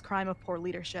atoned for his crime of poor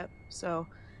leadership. So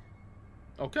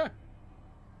Okay.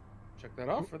 Check that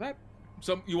off for that.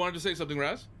 You wanted to say something,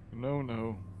 Raz?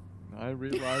 No. I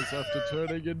realized after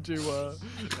turning into,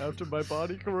 after my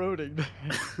body corroding,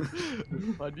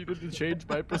 I needed to change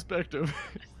my perspective.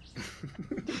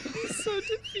 So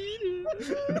defeated.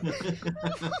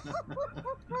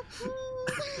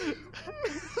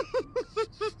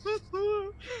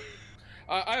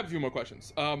 I have a few more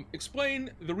questions. Explain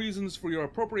the reasons for your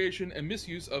appropriation and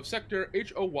misuse of Sector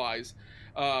HOY's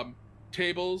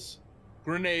tables,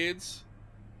 grenades,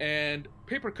 and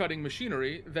paper-cutting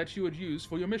machinery that you would use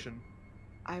for your mission.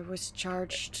 I was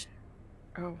charged.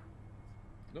 Oh,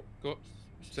 Nope, go.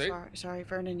 Say it. sorry,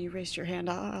 Vernon. You raised your hand.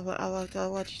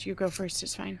 I'll let you go first.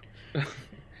 It's fine.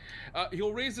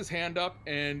 He'll raise his hand up,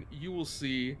 and you will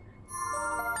see.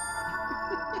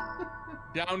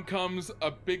 Down comes a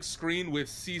big screen with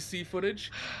CC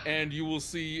footage, and you will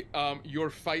see your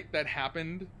fight that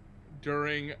happened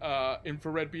during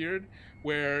Infrared Beard,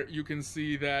 where you can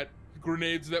see that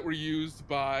grenades that were used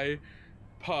by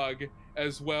Pug,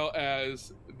 as well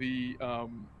as the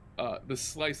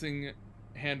slicing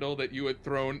handle that you had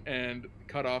thrown and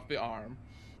cut off the arm,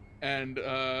 and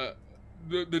the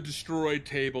destroyed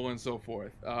table and so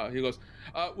forth. He goes,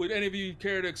 would any of you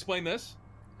care to explain this?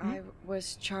 I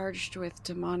was charged with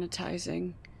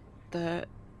demonetizing the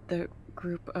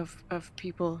group of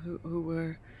people who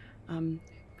were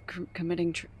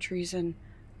committing treason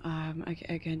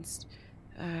against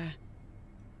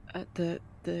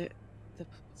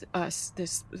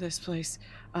this place,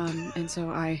 and so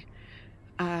I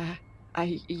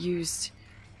used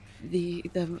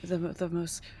the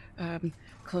most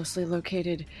closely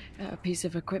located piece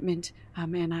of equipment,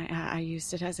 and I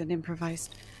used it as an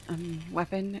improvised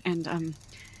weapon, and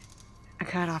I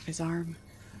cut off his arm.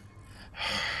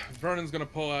 Vernon's gonna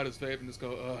pull out his vape and just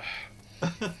go, ugh.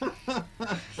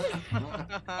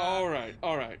 All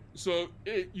right. So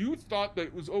you thought that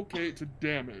it was okay to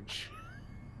damage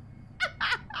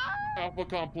Alpha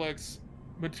Complex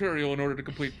material in order to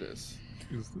complete this.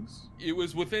 Is this? It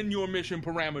was within your mission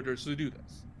parameters to do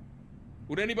this.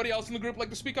 Would anybody else in the group like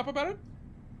to speak up about it?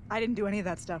 I didn't do any of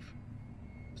that stuff.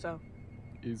 So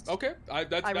Okay, I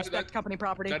respect company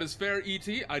property. That is fair,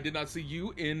 E.T. I did not see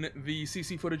you in the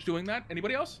CC footage doing that.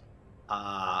 Anybody else?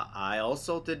 I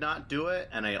also did not do it,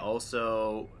 and I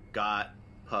also got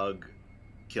Pug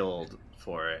killed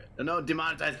for it. No,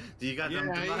 demonetized. You got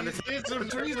them demonetized. It's some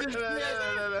treason. It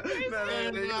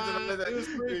was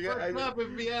pretty fucked up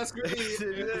if you ask me.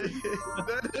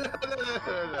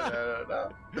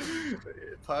 No.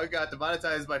 Pug got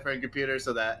demonetized by friend computer,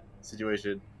 so that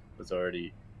situation was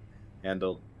already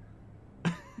handled.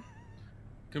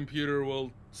 Computer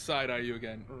will side-eye you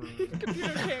again.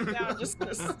 Computer came down just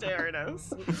to stare at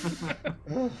us.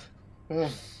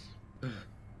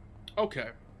 Okay.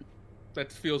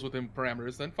 That feels within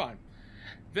parameters, then fine.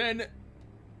 Then,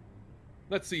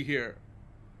 let's see here.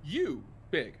 You,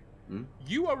 Big,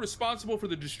 you are responsible for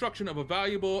the destruction of a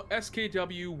valuable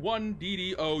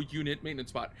SKW-1DDO unit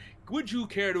maintenance bot. Would you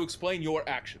care to explain your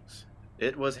actions?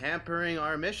 It was hampering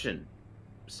our mission,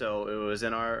 so it was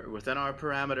within our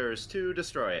parameters to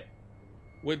destroy it.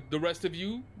 Would the rest of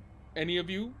you, any of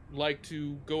you, like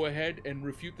to go ahead and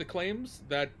refute the claims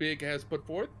that Big has put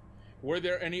forth? Were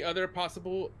there any other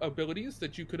possible abilities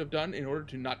that you could have done in order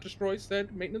to not destroy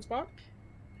said maintenance bot?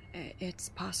 It's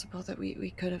possible that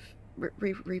we could have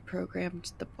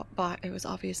reprogrammed the bot. It was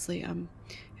obviously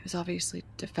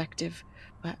defective,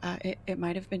 but it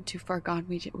might have been too far gone.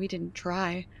 We didn't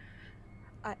try.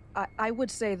 I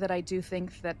would say that I do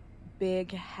think that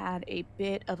Big had a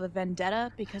bit of a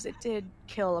vendetta because it did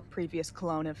kill a previous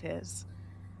clone of his.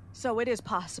 So it is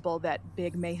possible that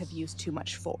Big may have used too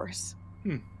much force.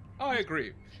 I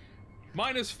agree.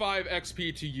 -5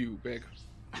 XP to you, Big.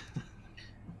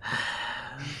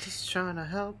 I'm just trying to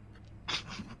help.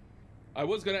 I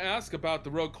was going to ask about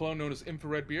the rogue clone known as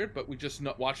Infrared Beard, but we just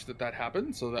watched that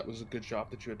happened, so that was a good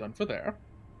job that you had done for there.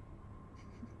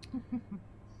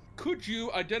 Could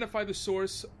you identify the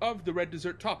source of the red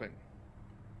dessert topping?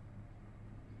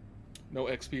 No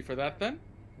XP for that, then?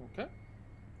 Okay.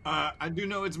 I do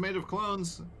know it's made of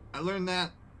clones. I learned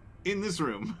that in this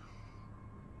room.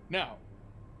 Now,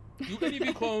 do any of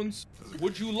you clones,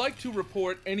 would you like to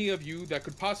report any of you that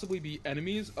could possibly be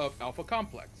enemies of Alpha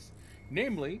Complex?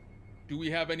 Namely, do we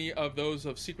have any of those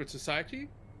of Secret Society,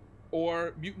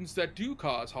 or mutants that do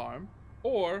cause harm,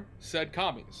 or said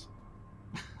commies?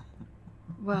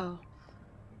 Well,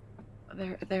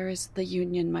 there is the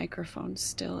Union microphone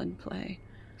still in play.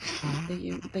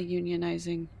 the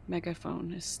unionizing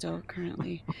megaphone is still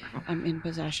currently in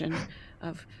possession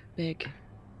of Big.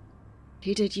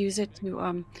 He did use it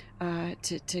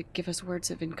to give us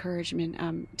words of encouragement,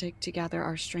 to gather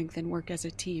our strength and work as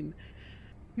a team.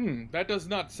 That does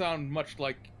not sound much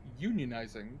like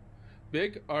unionizing.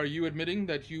 Big, are you admitting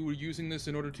that you were using this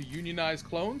in order to unionize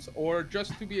clones, or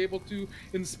just to be able to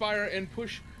inspire and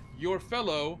push your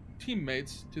fellow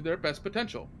teammates to their best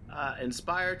potential?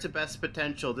 Inspire to best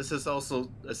potential. This is also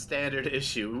a standard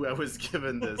issue. I was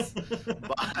given this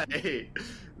by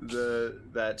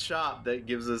that shop that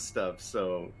gives us stuff.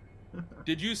 So,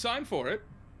 did you sign for it?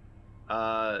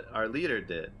 Our leader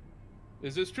did.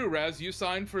 Is this true, Raz? You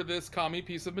signed for this commie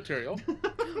piece of material?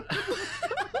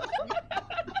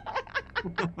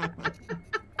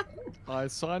 I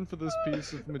signed for this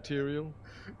piece of material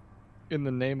in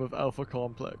the name of Alpha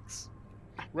Complex.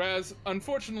 Raz,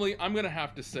 unfortunately, I'm going to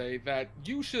have to say that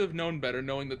you should have known better,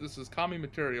 knowing that this is commie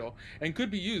material and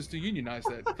could be used to unionize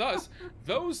it. Thus,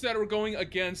 those that are going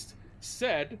against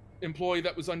said employee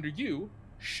that was under you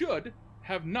should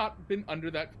have not been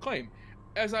under that claim.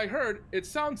 As I heard, it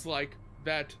sounds like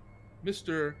that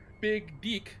Mr. Big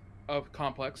Deke of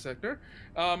Complex Sector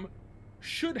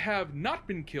should have not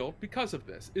been killed because of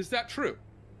this. Is that true?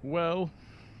 Well,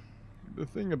 the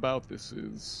thing about this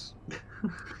is...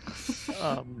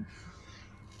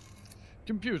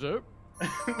 computer.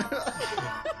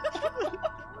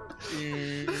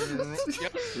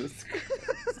 Yep.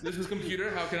 This is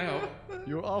computer. How can I help?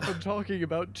 You're often talking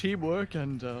about teamwork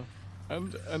and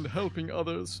helping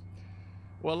others.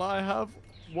 Well, I have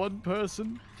one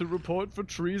person to report for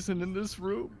treason in this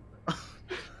room.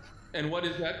 And what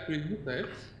is that treason, say?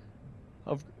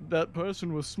 That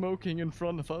person was smoking in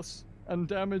front of us and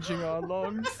damaging our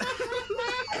lungs.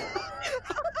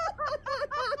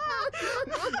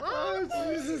 Oh,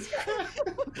 Jesus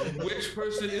Christ. Which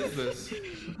person is this?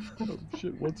 Oh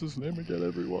shit, what's his name again,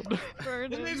 everyone?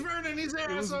 His name's Vernon. He's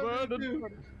there. It was Vernon.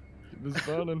 It was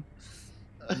Vernon.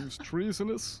 He's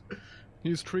treasonous.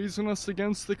 He's treasonous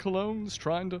against the Colognes,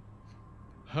 trying to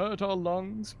hurt our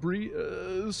lungs,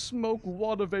 smoke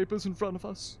water vapors in front of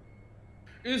us.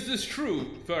 Is this true,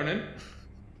 Vernon?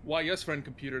 Why, yes, friend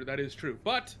computer, that is true.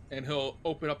 But, and he'll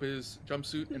open up his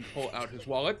jumpsuit and pull out his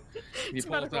wallet. And he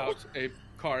pulls out a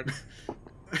card.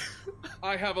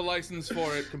 I have a license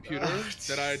for it, computer,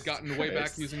 that I had gotten way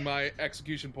back using my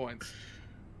execution points.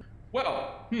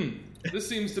 Well, this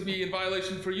seems to be in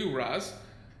violation for you, Raz.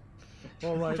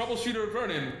 All right. Troubleshooter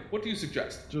Vernon, what do you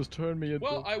suggest? Just turn me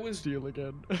into steel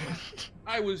again.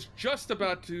 I was just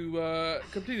about to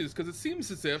complete this, because it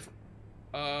seems as if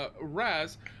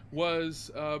Raz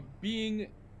was being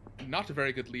not a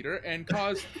very good leader and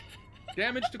caused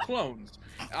damage to clones.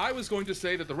 I was going to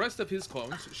say that the rest of his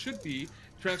clones should be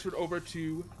transferred over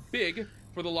to Big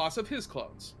for the loss of his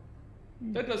clones.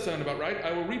 That does sound about right.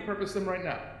 I will repurpose them right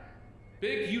now.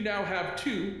 Big, you now have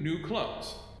 2 new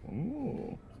clones.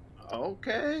 Ooh.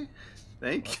 Okay.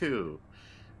 Thank you.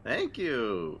 Thank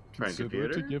you, friend Consider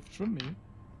computer. it a gift from me.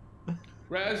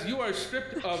 Raz, you are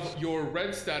stripped of your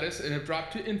red status and have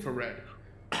dropped to infrared.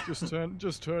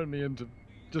 Just turn me into...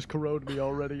 Just corrode me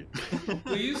already.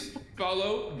 Please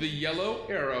follow the yellow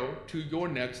arrow to your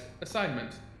next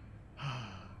assignment.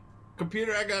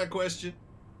 Computer, I got a question.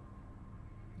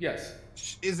 Yes.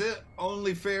 Is it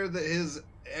only fair that his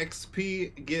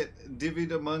XP get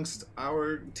divvied amongst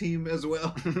our team as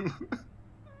well?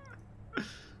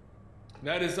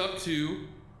 That is up to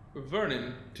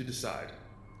Vernon to decide.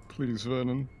 Please,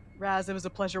 Vernon. Raz, it was a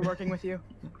pleasure working with you.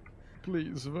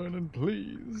 Please, Vernon,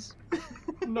 please.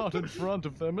 Not in front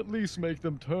of them. At least make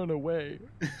them turn away.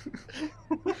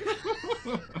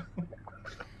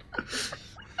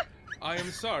 I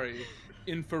am sorry,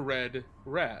 Infrared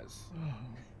Raz.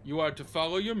 You are to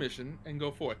follow your mission and go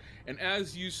forth. And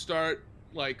as you start,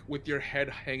 like, with your head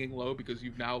hanging low because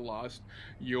you've now lost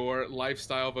your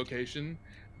lifestyle vocation,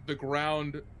 the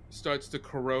ground starts to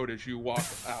corrode as you walk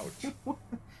out.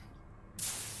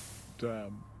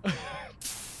 Damn.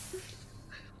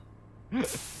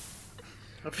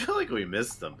 I feel like we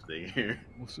missed something here.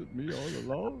 Was it me all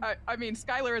along? I mean,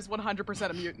 Skylar is 100%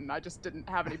 a mutant. I just didn't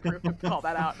have any proof to call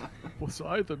that out. Was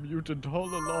I the mutant all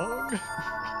along?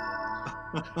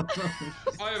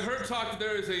 I have heard talk that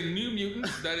there is a new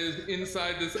mutant that is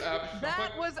inside this app.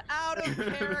 That was out of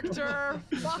character.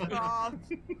 Fuck off.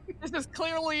 This is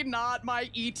clearly not my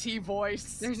ET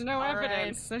voice. There's no All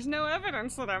evidence. right. There's no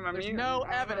evidence that I'm a There's mutant. no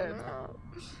evidence.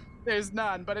 There's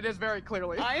none, but it is very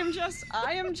clearly. I am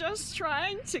just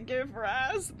trying to give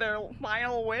Raz their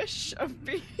final wish of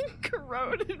being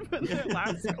corroded with their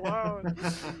last clone.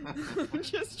 I'm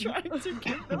just trying to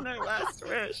give them their last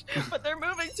wish, but they're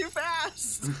moving too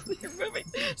fast. They're moving.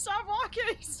 Stop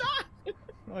walking! Stop!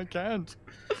 I can't.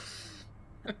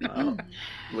 Well,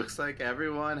 looks like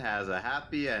everyone has a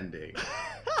happy ending.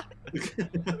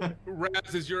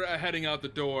 Raz, as you're heading out the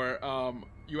door,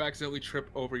 you accidentally trip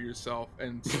over yourself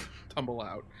and tumble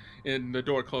out, and the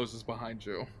door closes behind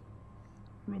you.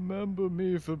 Remember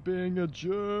me for being a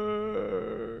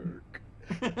jerk.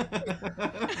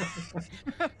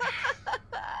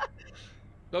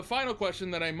 The final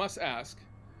question that I must ask: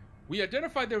 we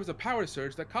identified there was a power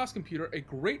surge that cost computer a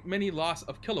great many loss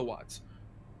of kilowatts.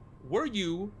 Were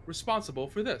you responsible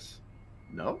for this?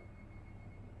 No?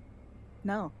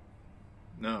 No.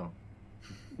 No.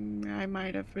 I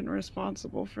might have been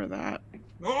responsible for that.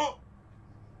 Oh!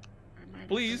 I might have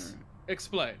Please been-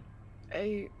 explain.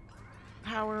 A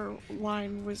power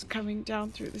line was coming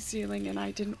down through the ceiling, and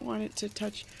I didn't want it to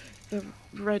touch the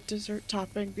red dessert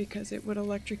topping because it would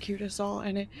electrocute us all,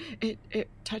 and it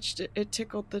touched it. It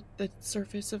tickled the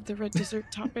surface of the red dessert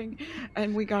topping,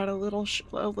 and we got a little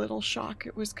shock.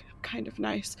 It was kind of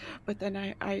nice, but then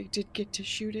I did get to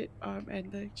shoot it,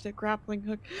 and the grappling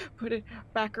hook put it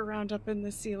back around up in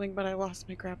the ceiling, but I lost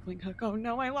my grappling hook. Oh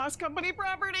no, I lost company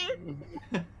property.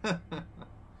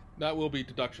 That will be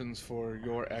deductions for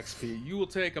your XP. You will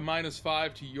take a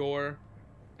 -5 to your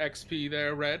XP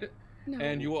there, Red, No.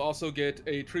 and you will also get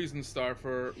a treason star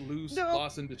for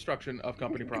loss and destruction of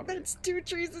company property. That's 2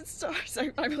 treason stars.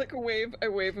 I'm like a wave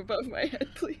above my head,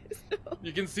 please. No.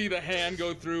 You can see the hand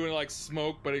go through and like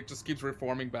smoke, but it just keeps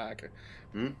reforming back.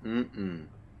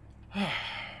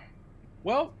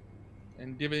 Well,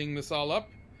 in giving this all up,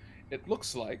 it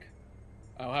looks like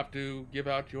I'll have to give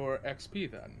out your XP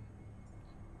then.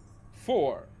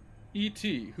 For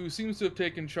E.T., who seems to have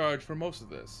taken charge for most of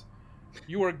this,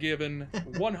 you are given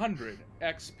 100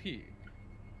 XP.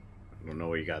 I don't know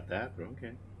where you got that, but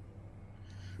okay.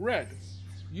 Red,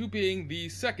 you being the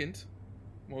second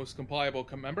most compliable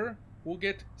member, will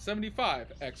get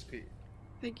 75 XP.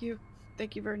 Thank you,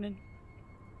 Vernon.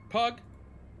 Pug,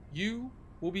 you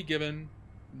will be given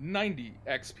 90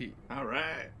 XP. All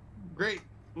right. Great.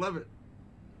 Love it.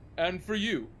 And for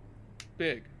you,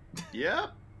 Big,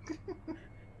 Yep.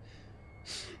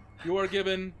 you are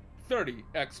given 30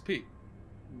 XP.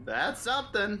 That's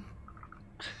something.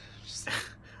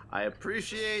 I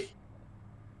appreciate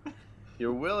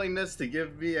your willingness to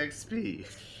give me XP.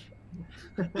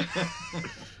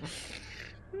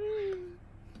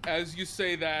 As you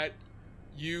say that,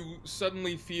 you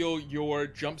suddenly feel your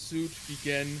jumpsuit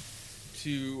begin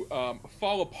to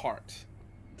fall apart.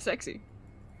 Sexy.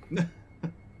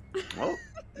 Oh,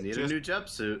 need a Just- new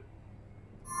jumpsuit.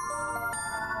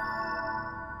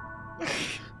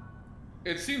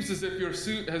 It seems as if your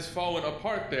suit has fallen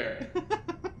apart there,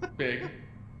 Big.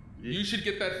 You should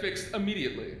get that fixed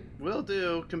immediately. Will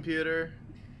do, computer.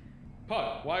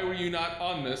 Pug, why were you not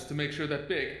on this to make sure that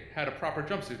Big had a proper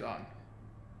jumpsuit on?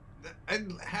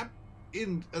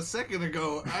 In a second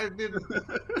ago, I didn't.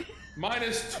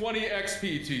 Minus 20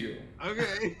 XP to you.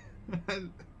 Okay.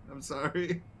 I'm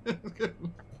sorry.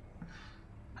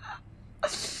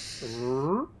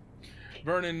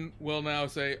 Vernon will now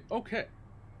say, okay,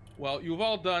 well, you've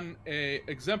all done a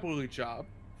exemplary job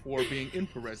for being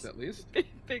infrareds at least.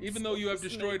 Big Even though you have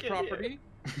destroyed property.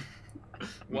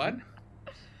 What?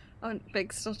 Oh,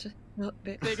 Big still just. No,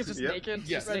 Big. Big is just Yep. naked.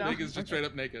 Yes, right now? Big is just straight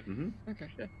up naked. Okay.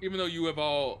 Even though you have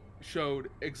all showed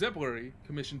exemplary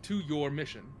commission to your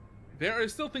mission, there are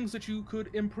still things that you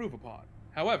could improve upon.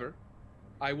 However,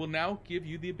 I will now give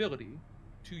you the ability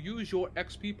to use your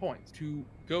XP points to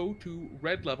go to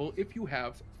red level if you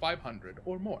have 500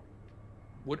 or more.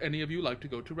 Would any of you like to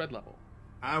go to red level?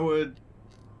 I would.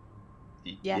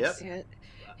 Yes. Yep.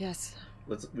 Yes.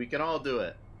 We can all do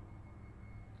it.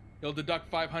 He'll deduct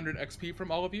 500 XP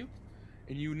from all of you,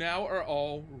 and you now are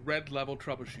all red level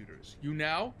troubleshooters. You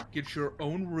now get your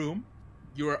own room.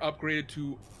 You are upgraded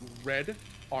to red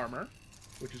armor,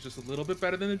 which is just a little bit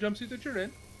better than the jumpsuit that you're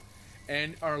in,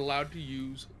 and are allowed to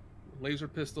use laser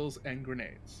pistols and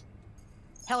grenades.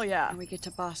 Hell yeah. And we get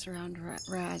to boss around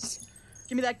Raz.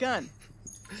 Give me that gun.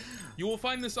 You will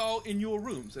find this all in your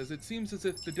rooms, as it seems as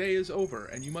if the day is over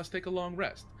and you must take a long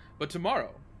rest. But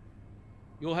tomorrow,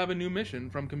 you'll have a new mission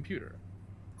from computer.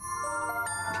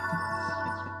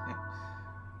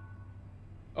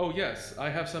 Oh yes, I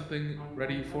have something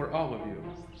ready for all of you.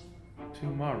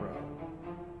 Tomorrow.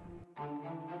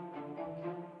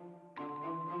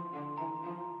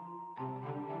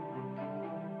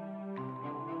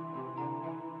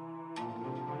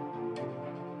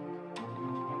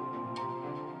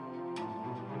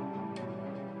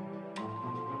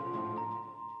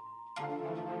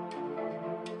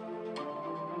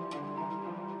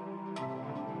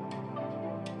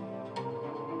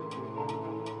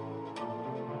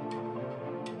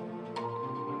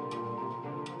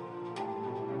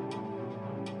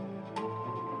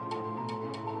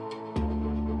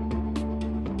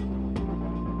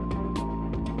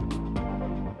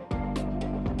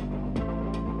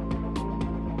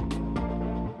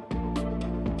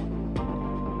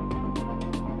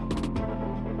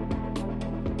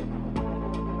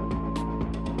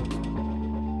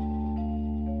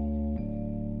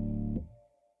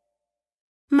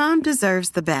 mom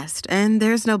deserves the best, and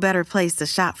there's no better place to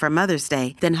shop for Mother's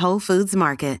Day than Whole Foods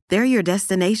Market. They're your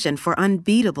destination for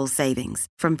unbeatable savings,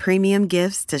 from premium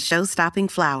gifts to show-stopping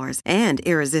flowers and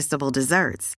irresistible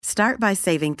desserts. Start by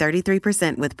saving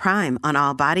 33% with Prime on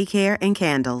all body care and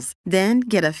candles. Then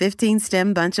get a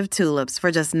 15-stem bunch of tulips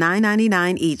for just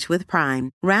 $9.99 each with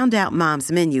Prime. Round out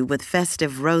Mom's menu with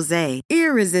festive rosé,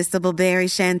 irresistible berry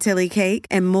chantilly cake,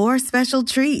 and more special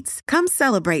treats. Come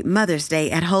celebrate Mother's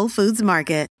Day at Whole Foods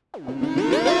Market.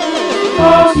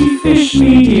 Partyfish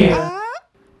Media.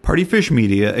 Partyfish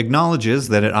Media acknowledges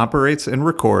that it operates and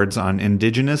records on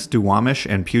indigenous Duwamish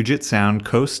and Puget Sound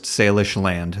Coast Salish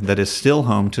land that is still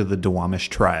home to the Duwamish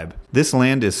tribe. This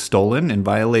land is stolen in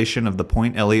violation of the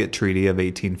Point Elliott Treaty of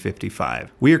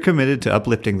 1855. We are committed to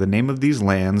uplifting the name of these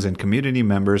lands and community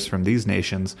members from these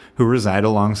nations who reside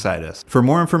alongside us. For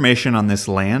more information on this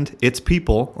land, its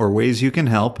people, or ways you can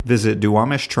help, visit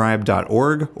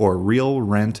duwamishtribe.org or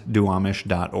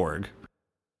realrentduwamish.org.